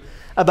talk to you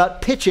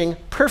about pitching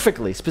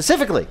perfectly.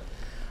 Specifically,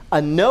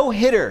 a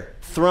no-hitter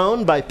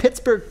thrown by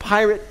Pittsburgh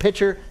Pirate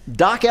pitcher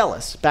Doc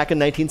Ellis back in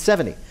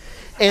 1970.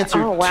 Answer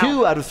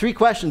 2 out of 3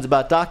 questions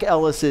about Doc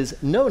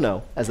Ellis's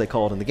no-no, as they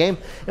call it in the game,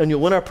 and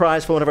you'll win our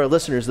prize for one of our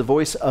listeners, the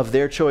voice of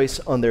their choice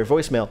on their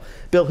voicemail.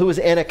 Bill, who is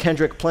Anna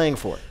Kendrick playing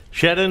for?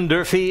 Shannon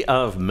Durfee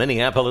of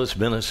Minneapolis,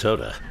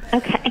 Minnesota.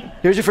 Okay.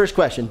 Here's your first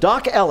question.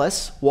 Doc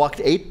Ellis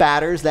walked 8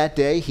 batters that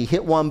day. He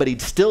hit 1, but he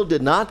still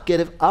did not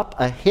get up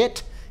a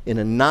hit in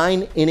a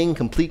 9-inning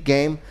complete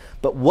game.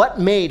 But what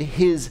made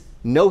his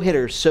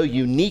no-hitter so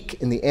unique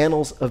in the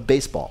annals of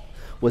baseball?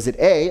 Was it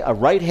A, a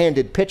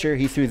right-handed pitcher,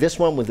 he threw this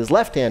one with his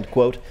left hand,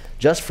 quote,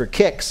 just for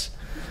kicks?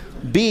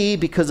 B,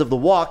 because of the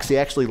walks, he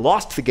actually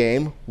lost the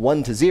game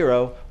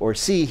 1-0, or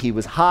C, he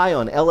was high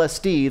on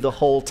LSD the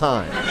whole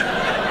time?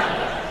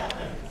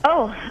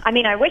 Oh, I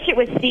mean, I wish it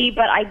was C,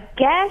 but I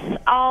guess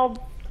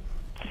I'll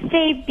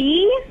say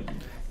B.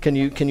 Can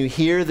you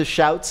hear the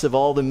shouts of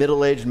all the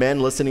middle-aged men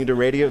listening to the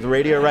radio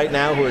right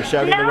now who are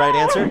shouting the right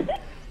answer?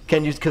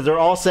 Can you? Because they're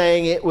all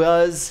saying it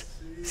was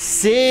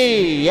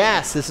C.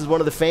 Yes, this is one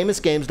of the famous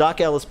games.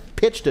 Doc Ellis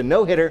pitched a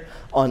no-hitter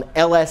on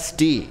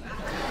LSD.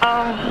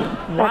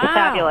 Oh, that's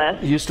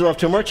fabulous. You still have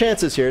 2 more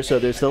chances here, so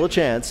there's still a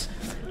chance.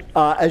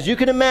 As you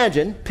can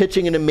imagine,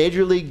 pitching in a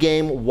major league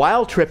game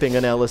while tripping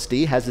on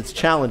LSD has its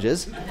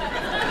challenges.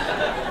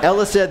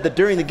 Ellis said that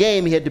during the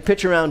game he had to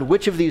pitch around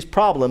which of these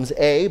problems: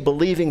 A,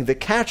 believing the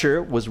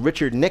catcher was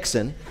Richard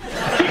Nixon;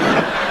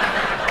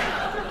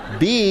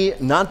 B,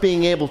 not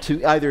being able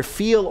to either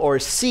feel or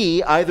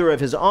see either of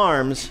his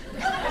arms;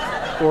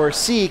 or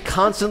C,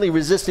 constantly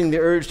resisting the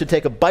urge to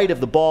take a bite of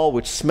the ball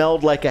which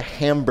smelled like a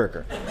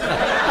hamburger.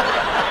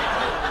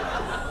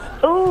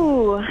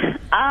 Ooh, is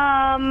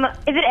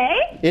it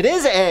A? It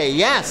is A,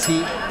 yes.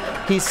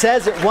 He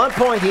says at one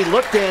point he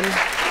looked in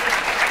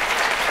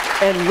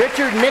and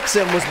Richard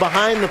Nixon was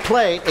behind the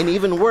plate, and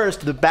even worse,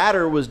 the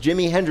batter was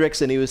Jimi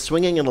Hendrix and he was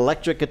swinging an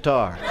electric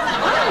guitar. Oh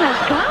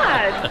my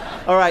God.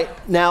 All right,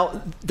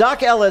 now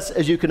Doc Ellis,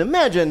 as you can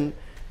imagine,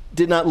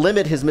 did not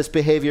limit his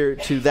misbehavior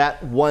to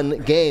that one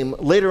game.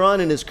 Later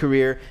on in his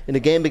career, in a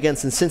game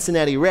against the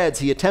Cincinnati Reds,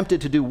 he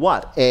attempted to do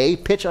what? A,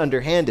 pitch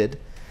underhanded;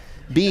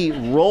 B,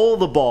 roll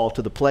the ball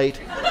to the plate;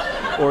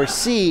 or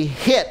C,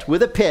 hit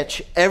with a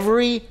pitch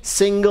every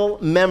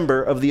single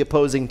member of the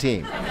opposing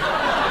team.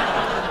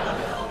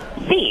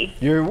 C.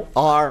 You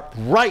are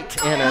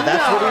right, Anna.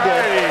 That's what he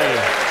did.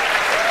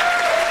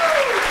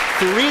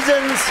 For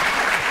reasons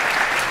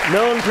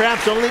known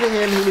perhaps only to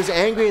him, he was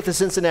angry at the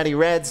Cincinnati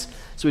Reds,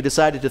 so he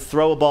decided to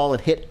throw a ball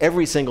and hit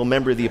every single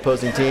member of the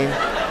opposing team.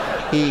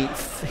 He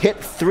hit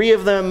 3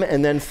 of them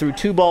and then threw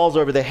 2 balls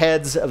over the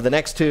heads of the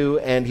next 2,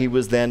 and he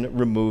was then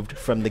removed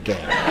from the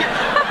game.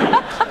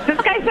 This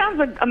guy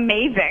sounds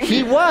amazing.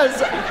 He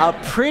was a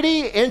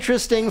pretty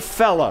interesting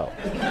fellow.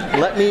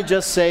 Let me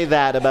just say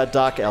that about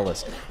Doc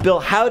Ellis. Bill,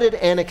 how did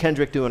Anna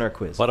Kendrick do in our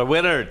quiz? What a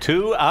winner.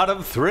 2 out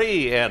of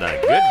 3, Anna.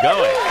 Good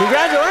going.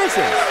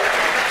 Congratulations.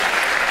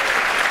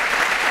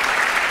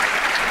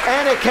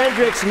 Anna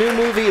Kendrick's new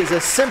movie is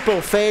A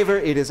Simple Favor.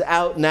 It is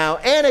out now.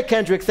 Anna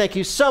Kendrick, thank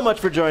you so much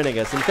for joining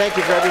us, and thank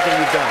you for everything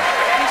you've done.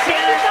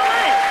 Thank you so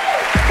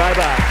much.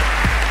 Bye-bye.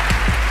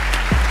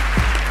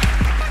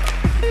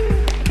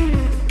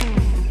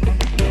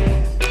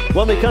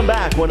 When we come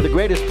back, one of the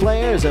greatest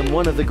players and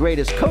one of the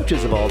greatest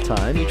coaches of all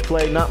time each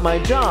play Not My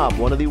Job,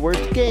 one of the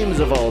worst games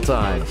of all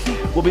time.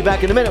 We'll be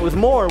back in a minute with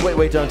more Wait,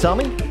 Wait, Don't Tell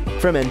Me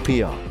from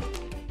NPR.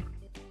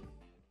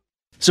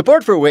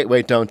 Support for Wait,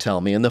 Wait, Don't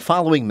Tell Me and the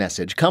following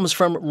message comes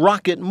from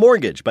Rocket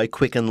Mortgage by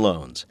Quicken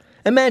Loans.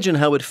 Imagine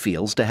how it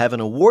feels to have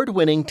an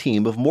award-winning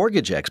team of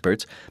mortgage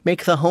experts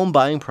make the home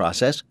buying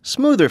process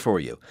smoother for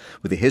you.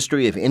 With a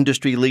history of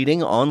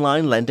industry-leading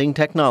online lending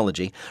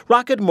technology,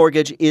 Rocket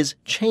Mortgage is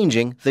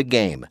changing the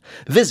game.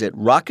 Visit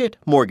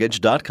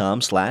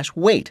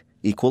rocketmortgage.com/wait.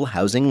 Equal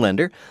housing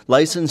lender,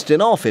 licensed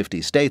in all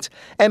 50 states,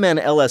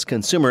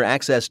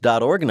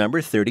 MNLSconsumeraccess.org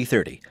number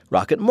 3030.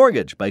 Rocket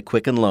Mortgage by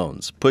Quicken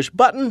Loans. Push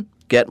button,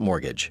 get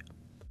mortgage.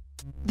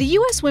 The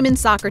U.S.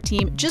 women's soccer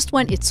team just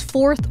won its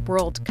 4th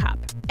World Cup,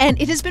 and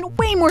it has been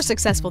way more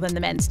successful than the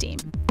men's team.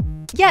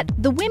 Yet,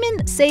 the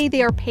women say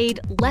they are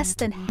paid less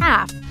than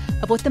half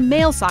of what the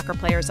male soccer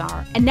players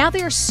are, and now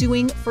they are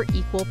suing for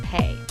equal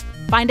pay.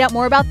 Find out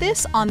more about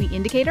this on The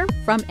Indicator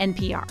from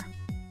NPR.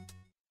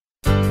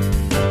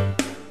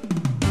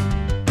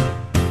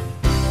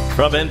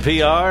 From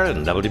NPR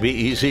and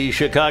WBEZ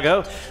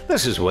Chicago,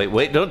 this is Wait,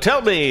 Wait, Don't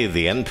Tell Me,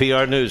 the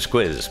NPR News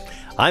Quiz.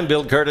 I'm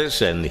Bill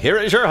Kurtis, and here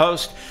is your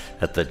host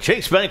at the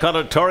Chase Bank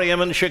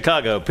Auditorium in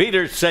Chicago,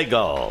 Peter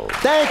Segal.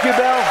 Thank you,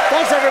 Bill.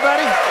 Thanks,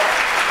 everybody.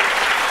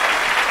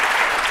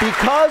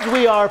 Because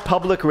we are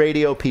public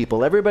radio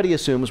people, everybody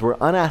assumes we're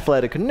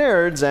unathletic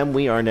nerds and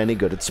we aren't any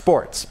good at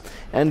sports.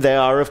 And they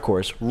are, of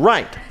course,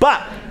 right.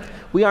 But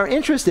we are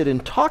interested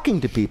in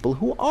talking to people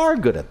who are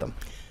good at them.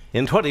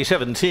 In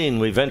 2017,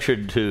 we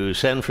ventured to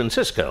San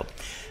Francisco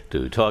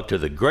to talk to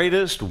the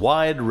greatest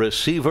wide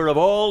receiver of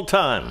all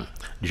time,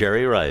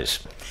 Jerry Rice.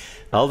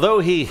 Although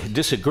he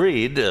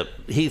disagreed,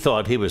 he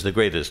thought he was the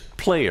greatest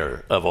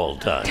player of all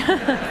time.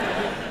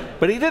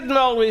 But he didn't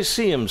always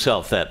see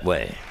himself that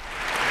way.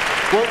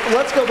 Well,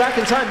 let's go back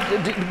in time.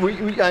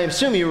 I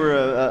assume you were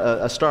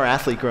a star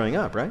athlete growing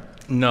up, right?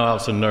 No, I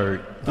was a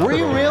nerd. Were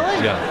you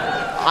really?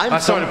 Yeah. I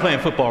started playing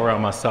football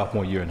around my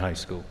sophomore year in high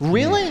school.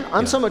 Really? Yeah.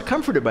 I'm somewhat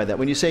comforted by that.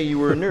 When you say you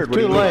were a nerd, what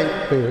do you mean?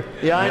 Too late.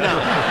 Yeah, I know.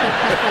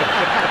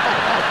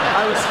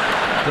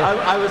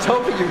 I was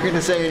hoping you were going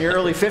to say in your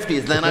early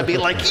 50s, then I'd be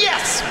like,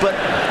 yes! But,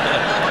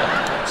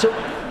 so,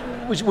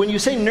 when you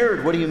say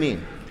nerd, what do you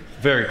mean?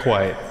 Very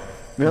quiet.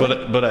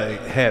 Really? But I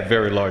had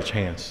very large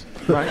hands.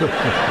 Right.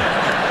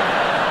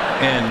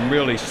 And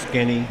really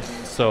skinny,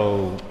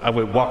 so I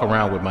would walk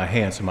around with my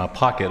hands in my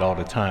pocket all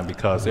the time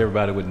because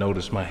everybody would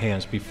notice my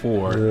hands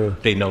before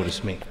they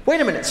noticed me. Wait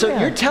a minute, so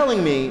you're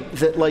telling me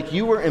that like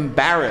you were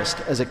embarrassed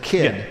as a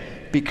kid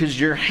because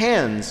your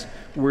hands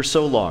were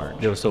so large.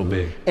 They were so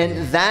big.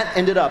 And that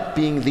ended up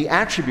being the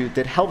attribute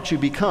that helped you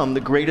become the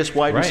greatest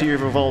wide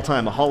receiver of all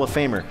time, a Hall of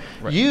Famer.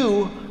 Right.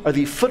 You are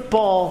the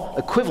football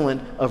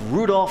equivalent of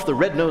Rudolph the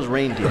Red-Nosed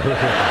Reindeer. Think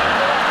about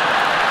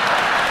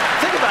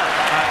it.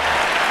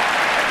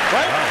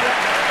 Right?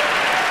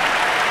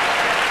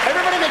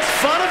 Everybody makes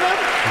fun of him.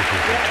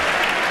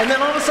 And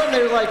then all of a sudden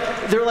they're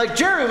like,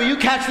 Jerry, will you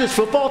catch this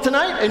football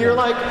tonight? And you're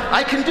like,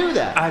 I can do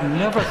that. I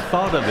never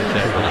thought of it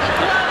that way.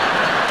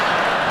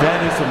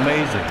 That is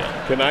amazing.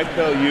 Can I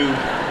tell you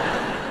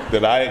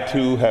that I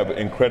too have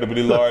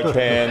incredibly large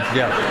hands?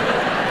 Yeah.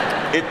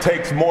 It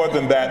takes more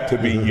than that to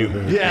be you.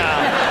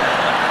 Yeah.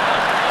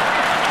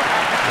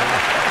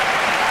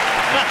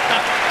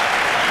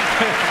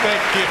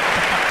 Thank you.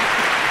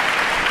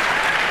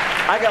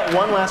 I got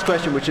one last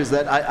question, which is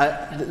that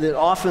that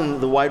often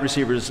the wide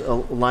receivers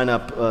line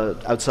up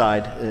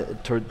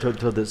outside toward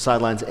the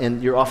sidelines,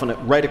 and you're often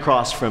right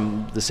across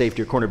from the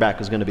safety or cornerback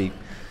who's going to be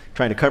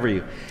trying to cover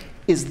you.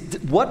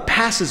 What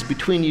passes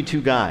between you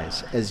two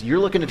guys as you're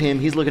looking at him,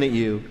 he's looking at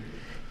you,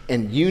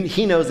 and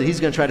he knows that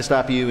he's going to try to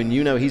stop you, and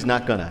you know he's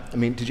not gonna. I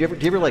mean, do you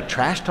ever like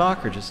trash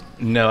talk or just?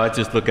 No, I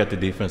just look at the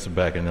defensive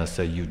back and I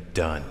say, "You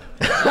done."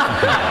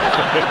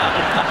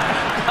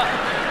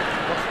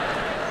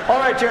 All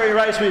right, Jerry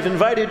Rice, we've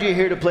invited you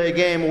here to play a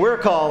game we're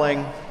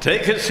calling...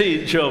 Take a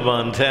seat, Joe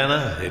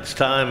Montana. It's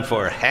time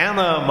for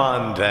Hannah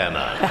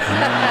Montana.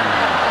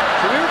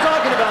 So we were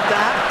talking about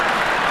that.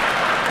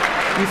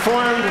 You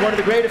formed one of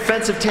the great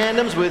offensive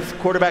tandems with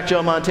quarterback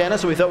Joe Montana,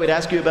 so we thought we'd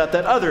ask you about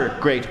that other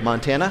great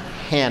Montana,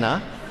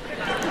 Hannah.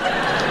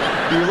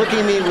 You're looking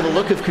at me with a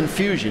look of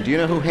confusion. Do you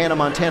know who Hannah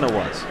Montana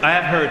was? I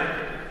have heard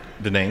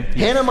the name. Yes.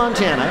 Hannah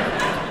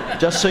Montana,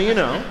 just so you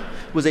know,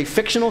 was a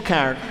fictional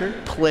character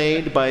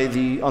played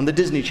on the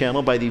Disney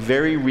Channel by the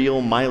very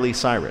real Miley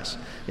Cyrus.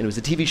 And it was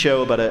a TV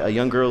show about a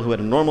young girl who had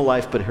a normal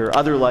life, but her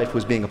other life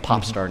was being a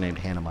pop star named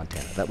Hannah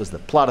Montana. That was the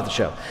plot of the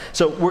show.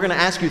 So we're going to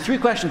ask you 3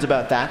 questions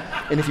about that,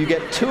 and if you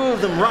get 2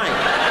 of them right,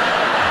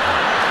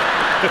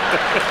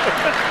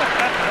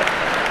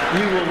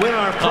 you will win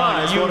our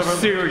prize. Are you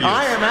serious?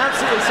 I am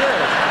absolutely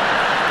serious.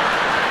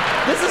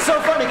 This is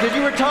so funny because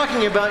you were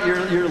talking about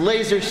your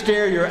laser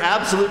stare, your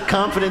absolute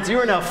confidence. You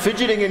are now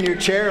fidgeting in your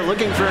chair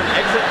looking for an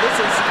exit. This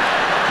is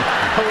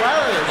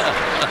hilarious.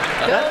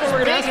 That's what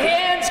we're going to ask you. Big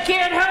hands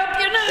can't help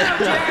you now,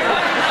 Jerry.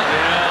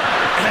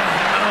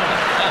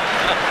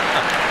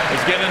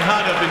 It's getting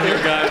hot up in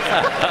here, guys.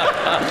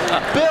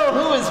 Bill,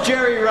 who is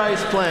Jerry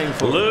Rice playing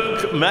for?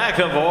 Luke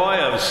McAvoy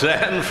of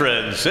San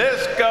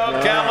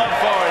Francisco,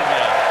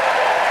 California.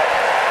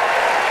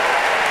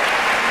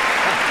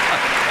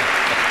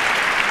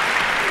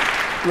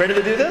 Ready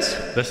to do this?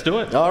 Let's do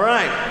it. All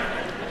right.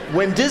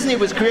 When Disney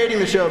was creating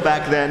the show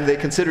back then, they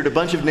considered a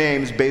bunch of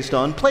names based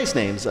on place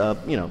names.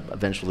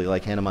 Eventually,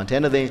 like Hannah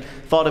Montana, they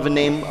thought of a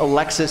name,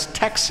 Alexis,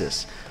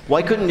 Texas.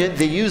 Why couldn't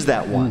they use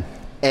that one?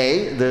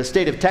 A, the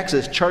state of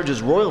Texas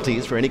charges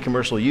royalties for any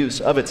commercial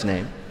use of its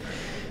name.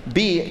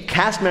 B,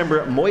 cast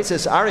member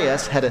Moises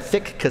Arias had a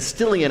thick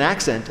Castilian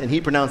accent, and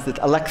he pronounced it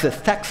Alexis,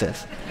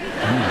 Texas.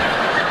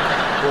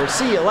 Or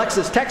C,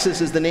 Alexis,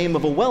 Texas is the name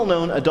of a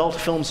well-known adult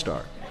film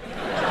star.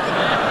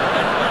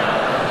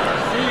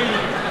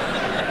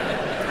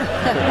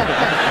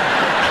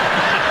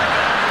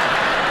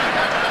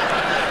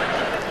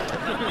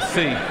 C.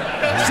 I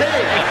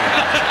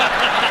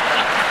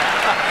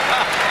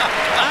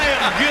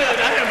am good.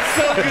 I am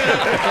so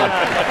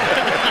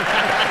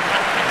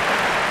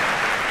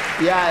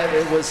good. Yeah,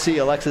 it was C,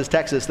 Alexis,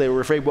 Texas. They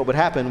were afraid what would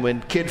happen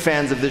when kid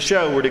fans of the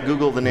show were to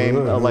Google the name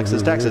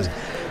Alexis, Texas.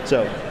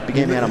 So it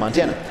became Hannah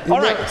Montana.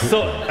 All right.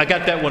 So I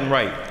got that one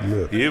right.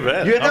 You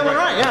bet. You got that one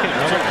right,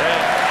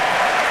 yeah.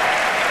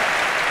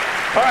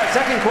 All right,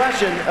 second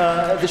question.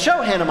 The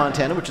show Hannah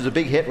Montana, which was a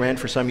big hit, ran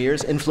for some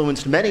years,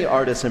 influenced many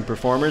artists and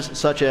performers,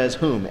 such as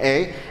whom?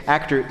 A,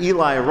 actor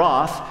Eli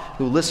Roth,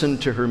 who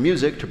listened to her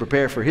music to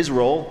prepare for his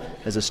role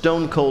as a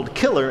stone-cold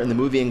killer in the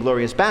movie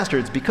Inglourious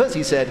Bastards because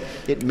he said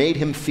it made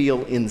him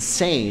feel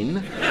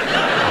insane.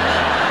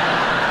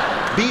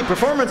 B,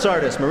 performance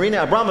artist Marina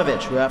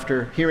Abramović, who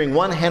after hearing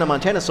one Hannah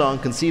Montana song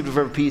conceived of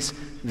her piece,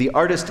 The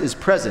Artist is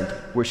Present,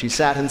 where she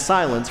sat in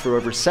silence for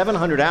over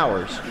 700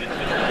 hours.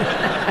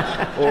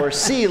 Or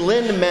C,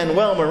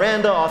 Lin-Manuel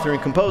Miranda, author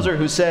and composer,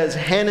 who says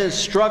Hannah's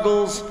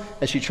struggles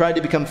as she tried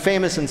to become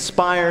famous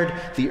inspired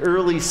the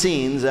early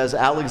scenes as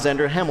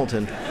Alexander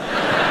Hamilton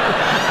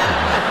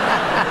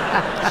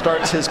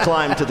starts his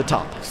climb to the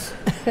top.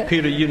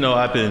 Peter, you know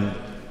I've been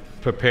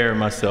preparing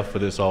myself for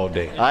this all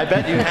day. I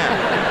bet you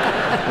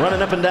have.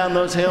 Running up and down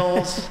those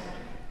hills.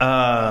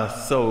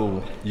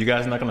 So you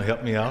guys not going to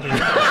help me out?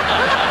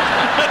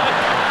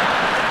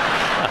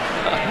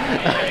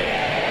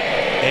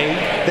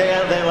 A?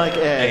 They like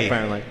A,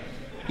 apparently.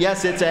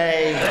 Yes, it's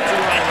A.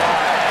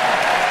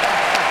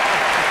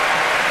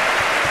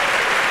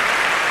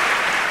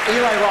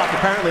 Eli Roth,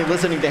 apparently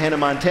listening to Hannah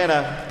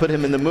Montana, put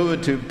him in the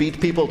mood to beat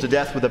people to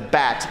death with a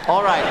bat.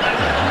 All right.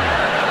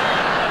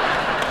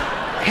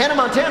 Hannah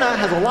Montana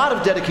has a lot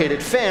of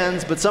dedicated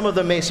fans, but some of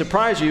them may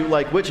surprise you,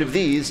 like which of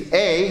these?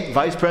 A,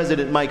 Vice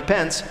President Mike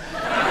Pence,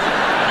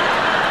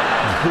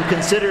 who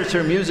considers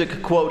her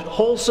music, quote,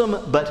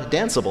 wholesome but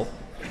danceable.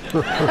 B,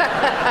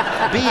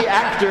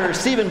 actor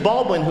Stephen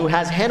Baldwin, who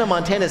has Hannah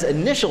Montana's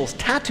initials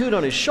tattooed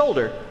on his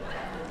shoulder.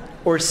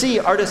 Or C,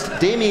 artist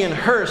Damien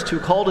Hirst, who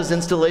called his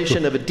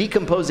installation of a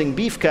decomposing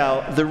beef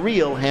cow the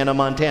real Hannah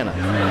Montana.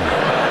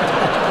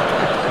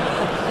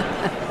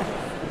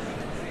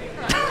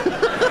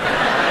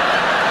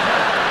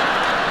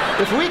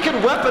 If we could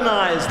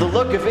weaponize the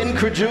look of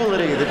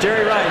incredulity that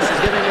Jerry Rice is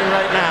giving me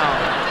right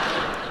now.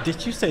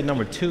 Did you say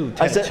number 2?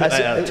 I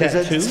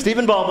said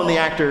Stephen Baldwin, the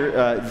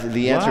actor,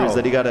 the answer is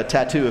that he got a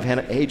tattoo of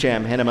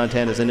Hannah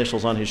Montana's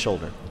initials on his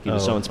shoulder. He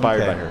was so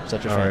inspired by her,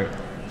 such a fan. Right.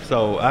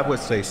 So I would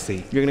say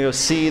C. You're going to go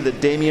C, that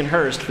Damien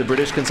Hirst, the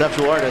British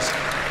conceptual artist.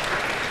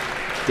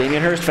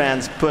 Damien Hirst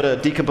fans put a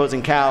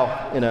decomposing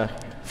cow in a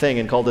thing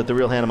and called it the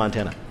real Hannah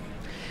Montana.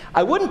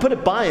 I wouldn't put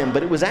it by him,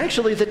 but it was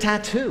actually the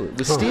tattoo. It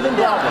was Stephen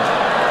Baldwin.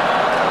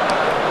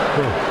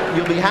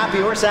 You'll be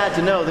happy or sad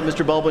to know that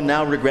Mr. Baldwin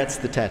now regrets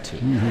the tattoo.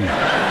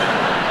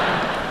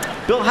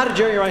 Bill, how did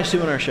Jerry Rice do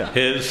in our show?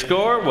 His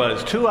score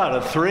was 2 out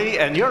of 3,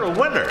 and you're a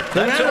winner.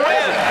 That's a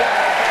win.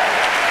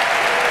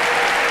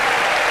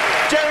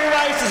 Jerry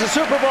Rice is a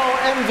Super Bowl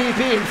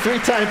MVP and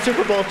 3-time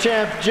Super Bowl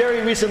champ.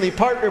 Jerry recently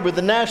partnered with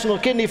the National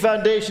Kidney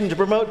Foundation to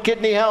promote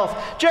kidney health.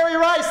 Jerry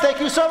Rice, thank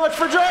you so much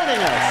for joining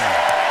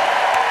us.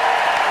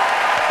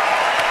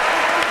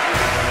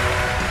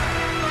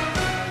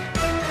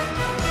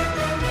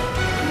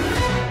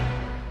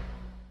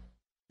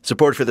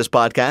 Support for this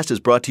podcast is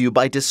brought to you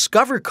by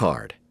Discover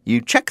Card.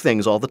 You check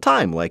things all the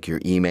time, like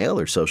your email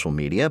or social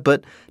media,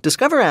 but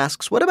Discover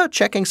asks, what about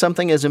checking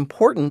something as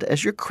important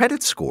as your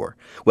credit score?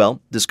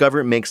 Well,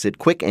 Discover makes it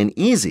quick and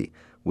easy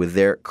with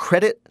their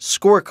Credit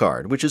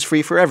Scorecard, which is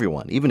free for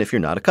everyone, even if you're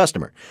not a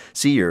customer.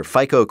 See your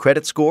FICO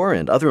credit score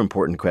and other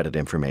important credit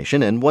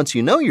information, and once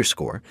you know your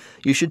score,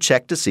 you should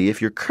check to see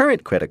if your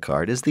current credit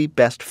card is the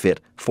best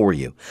fit for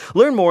you.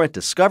 Learn more at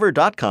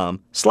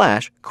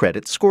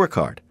discover.com/credit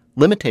scorecard.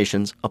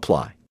 Limitations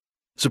apply.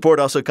 Support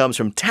also comes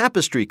from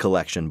Tapestry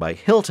Collection by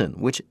Hilton,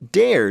 which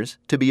dares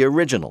to be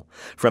original.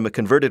 From a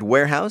converted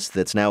warehouse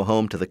that's now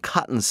home to the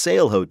Cotton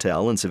Sale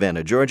Hotel in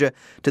Savannah, Georgia,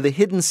 to the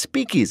hidden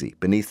speakeasy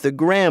beneath the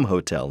Graham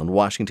Hotel in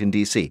Washington,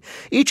 D.C.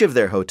 Each of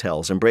their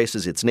hotels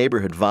embraces its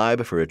neighborhood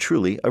vibe for a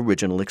truly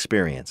original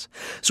experience.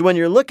 So when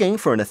you're looking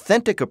for an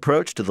authentic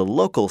approach to the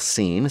local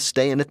scene,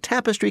 stay in a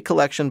Tapestry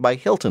Collection by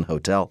Hilton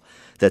hotel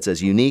that's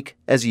as unique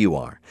as you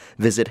are.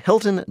 Visit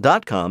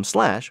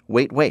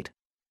hilton.com/wait.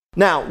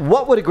 Now,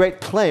 what would a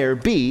great player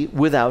be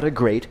without a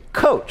great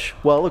coach?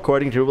 Well,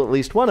 according to at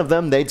least one of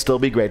them, they'd still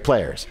be great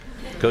players.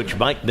 Coach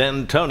Mike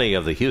D'Antoni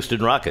of the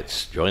Houston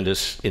Rockets joined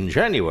us in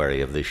January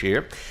of this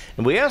year,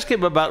 and we asked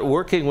him about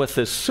working with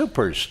this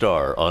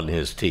superstar on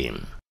his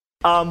team.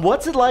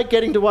 What's it like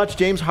getting to watch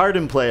James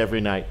Harden play every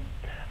night?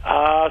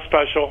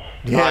 Special.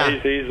 Yeah.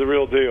 He's the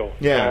real deal.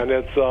 Yeah. And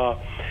it's,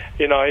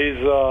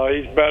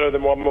 he's better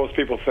than what most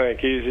people think.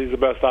 He's the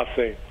best I've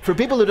seen. For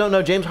people who don't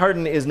know, James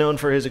Harden is known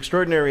for his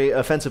extraordinary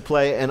offensive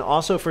play and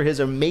also for his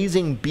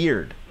amazing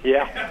beard.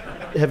 Yeah.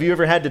 Have you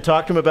ever had to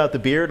talk to him about the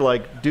beard?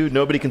 Like, dude,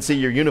 nobody can see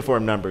your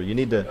uniform number. You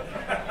need to...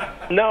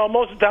 No,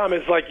 most of the time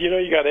it's like, you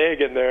got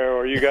egg in there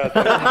or you got...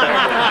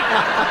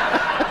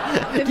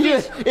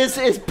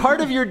 Is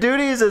part of your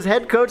duties as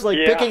head coach like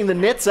picking the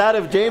nits out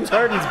of James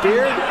Harden's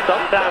beard?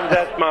 Sometimes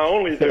that's my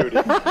only duty.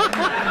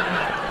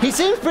 He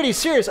seems pretty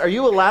serious. Are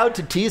you allowed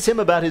to tease him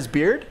about his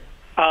beard?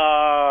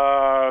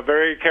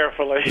 Very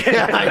carefully.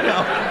 Yeah, I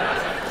know.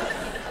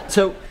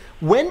 So,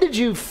 when did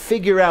you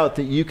figure out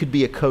that you could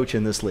be a coach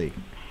in this league?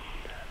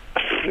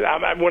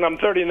 When I'm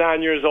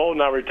 39 years old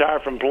and I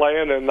retire from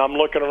playing, and I'm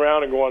looking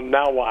around and going,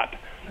 now what?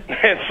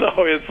 And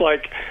so it's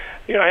like,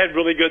 I had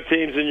really good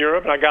teams in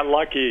Europe, and I got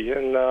lucky.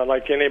 And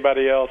like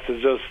anybody else,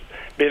 is just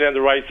being in the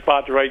right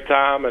spot at the right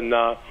time, and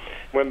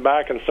went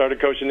back and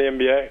started coaching the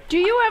NBA. Do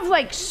you have,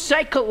 like,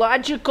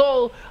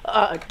 psychological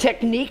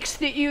techniques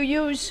that you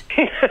use?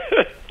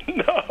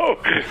 No.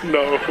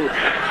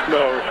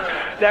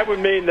 That would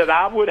mean that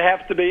I would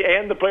have to be,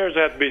 and the players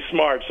have to be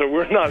smart. So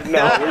we're not.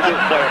 No, we're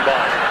just playing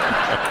ball.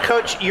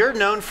 Coach, you're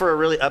known for a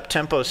really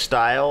up-tempo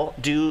style.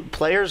 Do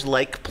players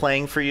like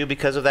playing for you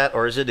because of that,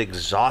 or is it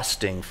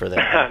exhausting for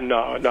them?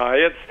 No.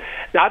 I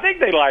think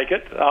they like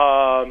it.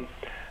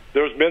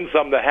 There's been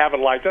some that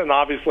haven't liked it, and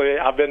obviously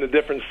I've been to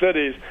different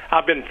cities.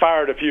 I've been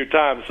fired a few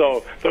times,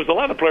 so there's a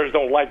lot of players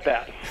don't like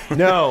that.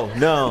 No.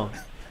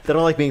 They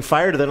don't like being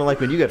fired, or they don't like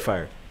when you get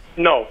fired?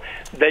 No,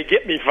 they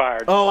get me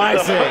fired. Oh, I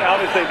see.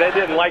 Obviously, they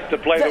didn't like to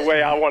play the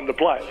way I wanted to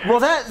play.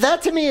 Well,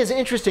 that to me is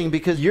interesting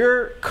because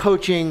you're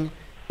coaching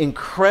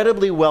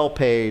incredibly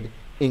well-paid,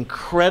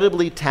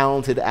 incredibly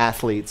talented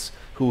athletes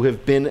who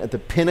have been at the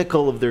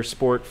pinnacle of their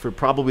sport for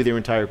probably their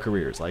entire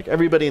careers. Like,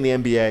 everybody in the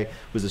NBA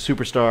was a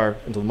superstar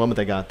until the moment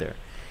they got there.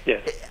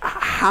 Yes.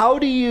 How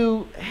do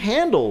you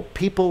handle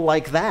people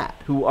like that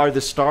who are the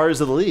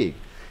stars of the league?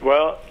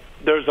 Well,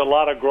 there's a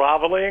lot of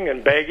groveling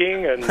and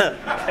begging and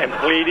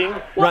pleading.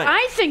 Well,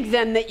 I think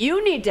then that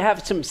you need to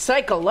have some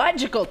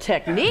psychological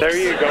techniques. There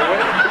you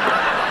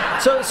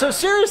go. So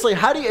seriously,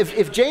 how do you,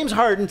 if James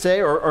Harden,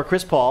 say, or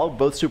Chris Paul,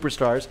 both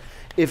superstars,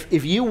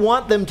 if you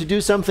want them to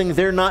do something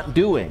they're not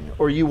doing,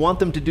 or you want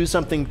them to do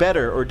something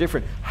better or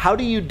different, how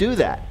do you do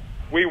that?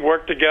 We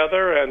work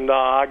together, and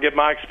I get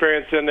my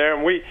experience in there,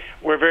 and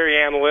we're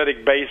very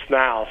analytic-based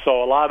now,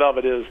 so a lot of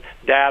it is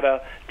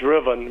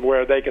data-driven,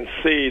 where they can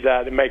see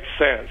that it makes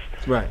sense.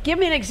 Right. Give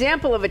me an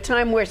example of a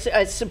time where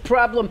a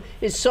problem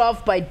is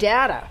solved by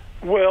data.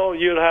 Well,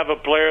 you'd have a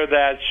player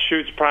that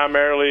shoots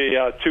primarily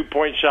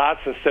two-point shots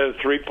instead of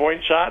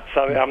three-point shots.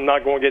 I'm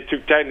not going to get too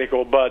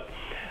technical, but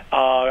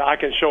I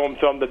can show them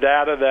some of the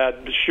data that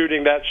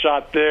shooting that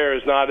shot there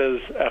is not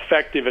as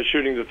effective as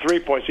shooting the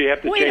 3 points. So you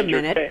have to change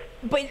your game.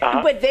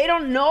 But they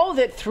don't know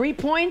that 3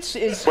 points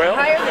is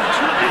higher than 2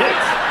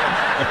 points.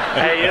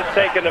 Hey, it's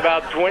taken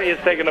about 20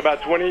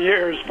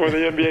 years for the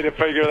NBA to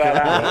figure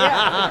that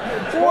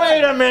out.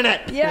 Wait a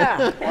minute.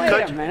 Yeah.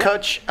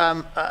 Coach,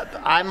 I'm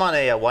on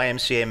a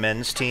YMCA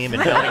men's team in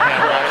Bellingham,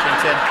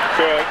 Washington.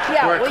 Good.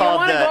 Yeah, you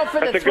want to go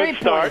for the 3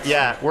 points.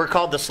 Yeah, we're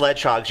called the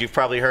Sledgehogs. You've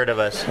probably heard of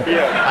us.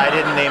 Yeah. I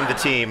didn't name the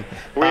team.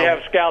 We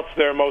have scouts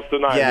there most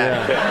of the night.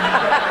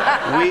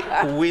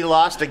 Yeah. We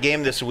lost a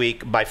game this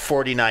week by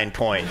 49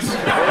 points.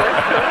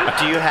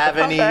 Do you have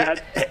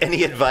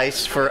any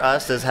advice for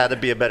us as how to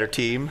be a better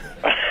team?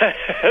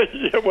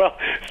 Yeah, well,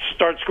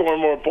 start scoring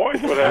more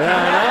points with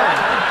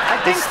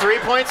that. Is 3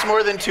 points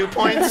more than 2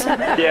 points?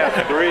 Yeah,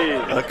 3.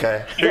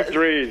 Okay. 2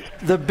 threes.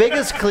 The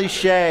biggest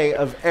cliche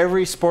of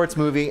every sports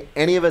movie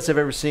any of us have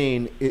ever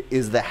seen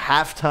is the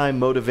halftime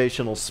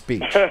motivational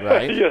speech,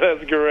 right? Yeah,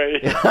 that's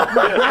great.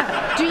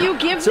 Do you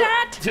give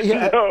that?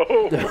 No.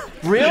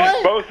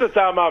 Really? Most of the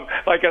time,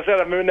 like I said,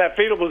 I'm in that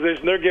fetal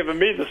position. They're giving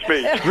me the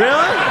speech.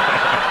 Really?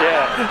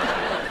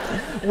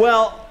 Yeah.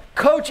 Well,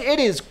 Coach, it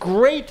is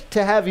great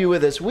to have you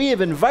with us. We have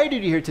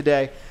invited you here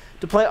today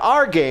to play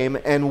our game,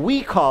 and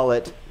we call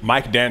it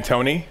Mike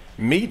D'Antoni.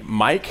 Meet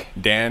Mike,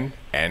 Dan,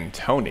 and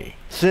Tony.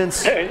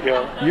 Since There you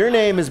go. your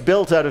name is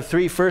built out of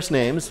 3 first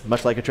names,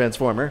 much like a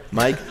transformer,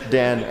 Mike,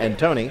 Dan, and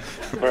Tony,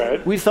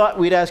 Right. we thought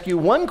we'd ask you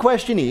one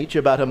question each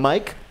about a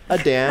Mike, a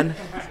Dan,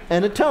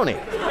 and a Tony.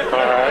 All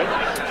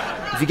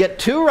right. If you get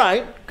 2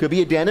 right, could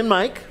be a Dan and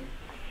Mike,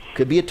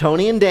 could be a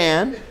Tony and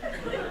Dan,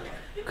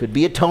 could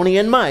be a Tony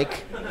and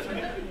Mike.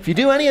 If you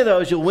do any of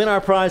those, you'll win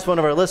our prize for one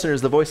of our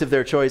listeners, the voice of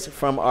their choice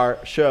from our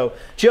show.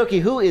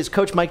 Giochi, who is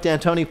Coach Mike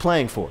D'Antoni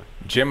playing for?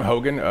 Jim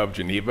Hogan of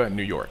Geneva,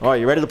 New York. All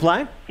right, you ready to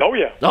play? Oh,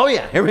 yeah. Oh,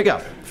 yeah. Here we go.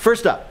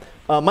 First up,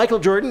 Michael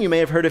Jordan, you may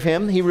have heard of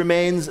him. He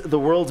remains the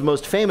world's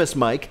most famous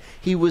Mike.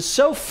 He was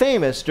so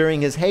famous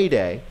during his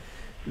heyday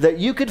that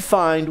you could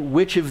find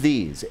which of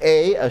these?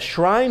 A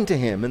shrine to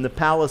him in the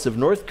palace of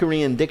North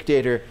Korean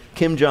dictator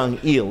Kim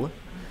Jong-il.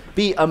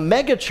 B, a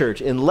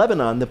megachurch in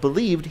Lebanon that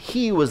believed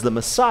he was the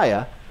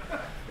Messiah.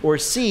 Or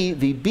C,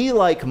 the Be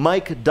Like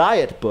Mike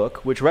diet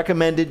book, which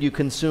recommended you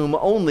consume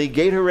only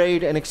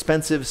Gatorade and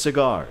expensive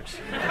cigars.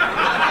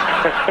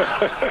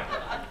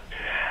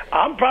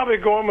 I'm probably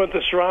going with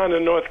the shrine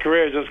in North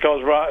Korea just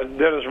because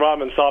Dennis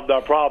Rodman solved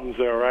our problems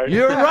there, right?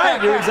 You're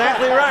right. You're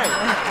exactly right.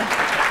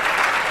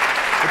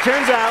 It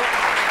turns out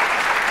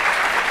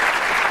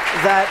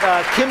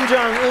that Kim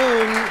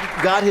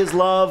Jong-un got his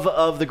love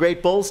of the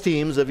great Bulls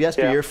teams of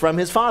yesteryear from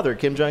his father,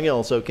 Kim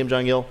Jong-il. So Kim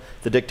Jong-il,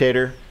 the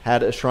dictator,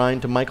 had a shrine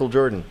to Michael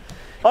Jordan.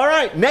 All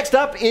right, next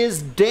up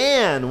is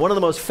Dan. One of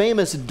the most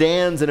famous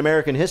Dans in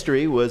American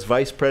history was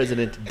Vice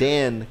President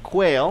Dan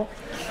Quayle.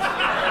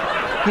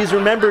 He's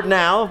remembered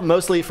now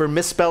mostly for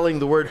misspelling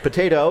the word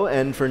potato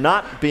and for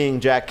not being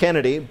Jack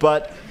Kennedy,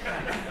 but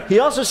he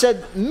also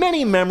said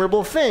many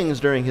memorable things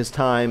during his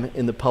time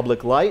in the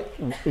public light,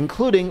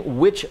 including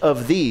which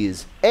of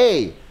these?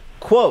 A,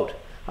 quote,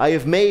 I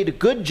have made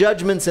good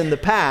judgments in the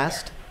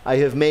past. I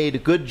have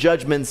made good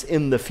judgments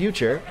in the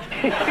future.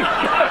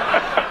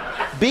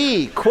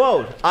 B,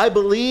 quote, I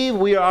believe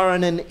we are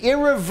on an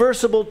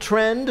irreversible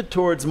trend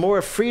towards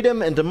more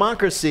freedom and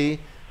democracy,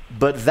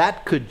 but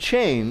that could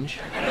change.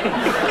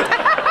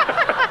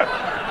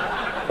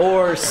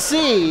 Or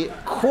C,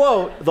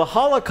 quote, the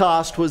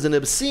Holocaust was an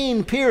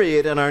obscene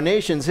period in our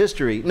nation's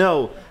history.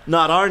 No,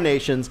 not our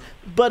nation's,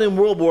 but in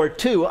World War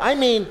II. I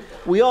mean,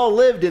 we all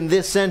lived in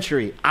this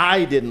century.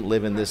 I didn't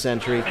live in this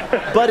century,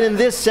 but in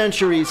this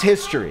century's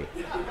history,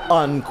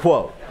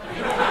 unquote.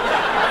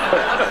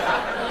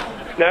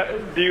 Now,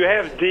 do you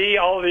have D,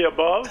 all of the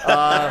above?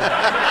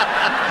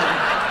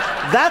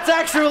 That's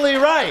actually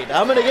right.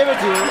 I'm going to give it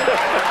to you.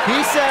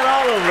 He said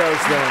all of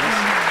those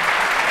things.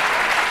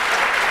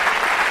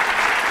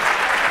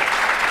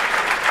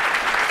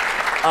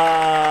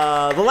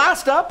 The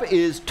last up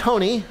is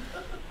Tony.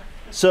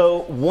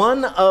 So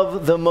one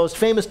of the most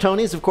famous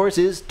Tonys, of course,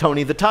 is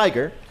Tony the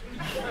Tiger.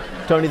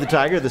 Tony the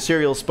Tiger, the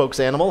serial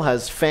spokesanimal,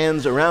 has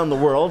fans around the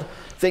world.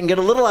 They can get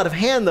a little out of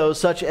hand, though,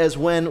 such as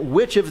when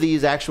which of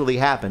these actually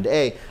happened.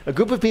 A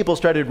group of people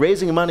started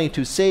raising money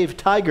to save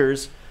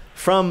tigers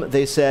from,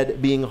 they said,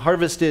 being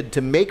harvested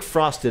to make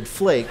frosted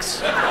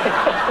flakes.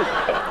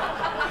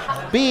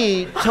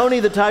 B, Tony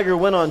the Tiger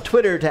went on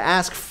Twitter to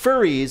ask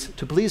furries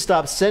to please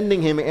stop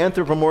sending him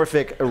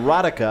anthropomorphic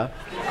erotica.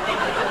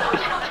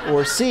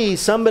 Or C,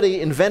 somebody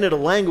invented a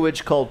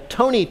language called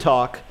Tony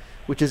Talk,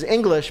 which is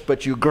English,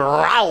 but you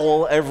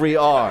growl every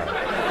R.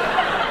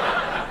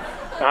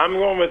 I'm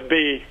going with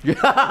B.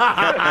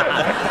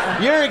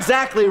 You're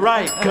exactly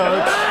right,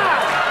 Coach.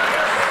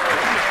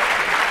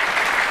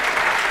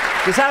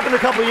 This happened a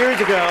couple years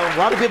ago. A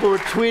lot of people were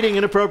tweeting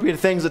inappropriate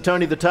things at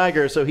Tony the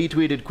Tiger, so he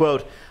tweeted,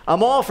 quote,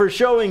 I'm all for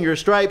showing your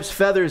stripes,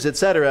 feathers,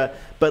 etc.,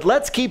 but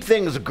let's keep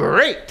things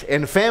great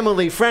and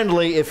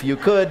family-friendly if you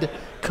could.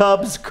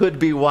 Cubs could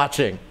be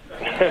watching.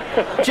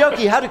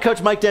 Jokey, how did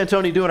Coach Mike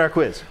D'Antoni do in our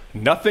quiz?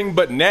 Nothing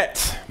but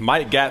net.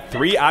 Mike got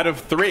 3 out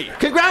of 3.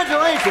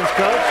 Congratulations,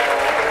 Coach.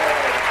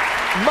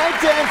 Mike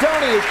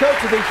D'Antoni is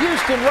coach of the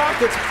Houston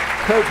Rockets.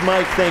 Coach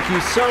Mike, thank you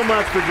so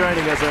much for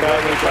joining us.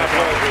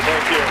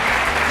 Thank you.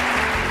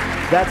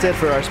 That's it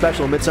for our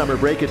special Midsummer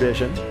Break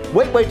edition.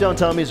 Wait, Wait, Don't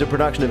Tell Me is a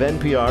production of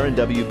NPR and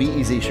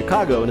WBEZ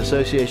Chicago in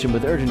association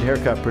with Urgent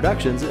Haircut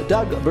Productions,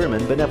 Doug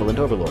Berman, Benevolent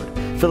Overlord.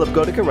 Philip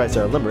Godica writes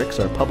our limericks.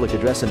 Our public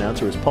address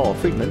announcer is Paul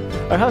Friedman.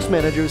 Our house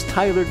manager is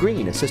Tyler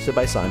Green, assisted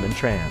by Simon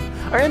Tran.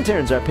 Our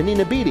interns are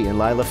Panina Beatty and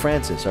Lila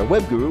Francis. Our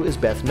web guru is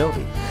Beth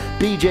Novi.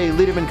 BJ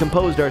Liederman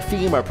composed our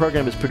theme. Our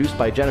program is produced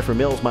by Jennifer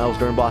Mills, Miles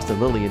Dern,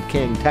 Boston, Lillian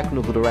King.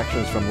 Technical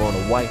directions from Lorna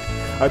White.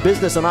 Our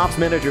business and ops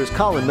manager is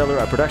Colin Miller.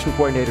 Our production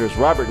coordinator is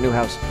Robert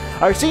Newhouse.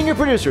 Our senior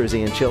producer is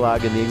Ian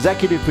Chillog, and the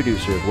executive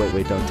producer of Wait,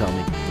 Wait, Don't Tell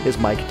Me is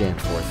Mike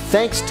Danforth.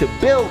 Thanks to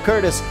Bill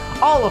Kurtis,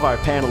 all of our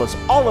panelists,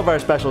 all of our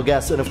special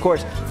guests, and of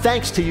course,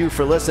 thanks to you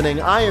for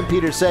listening. I am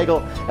Peter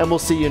Segal, and we'll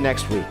see you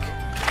next week.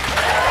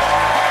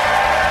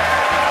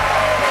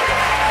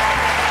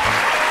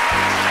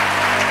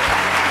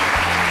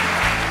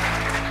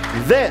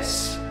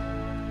 This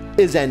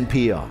is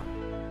NPR.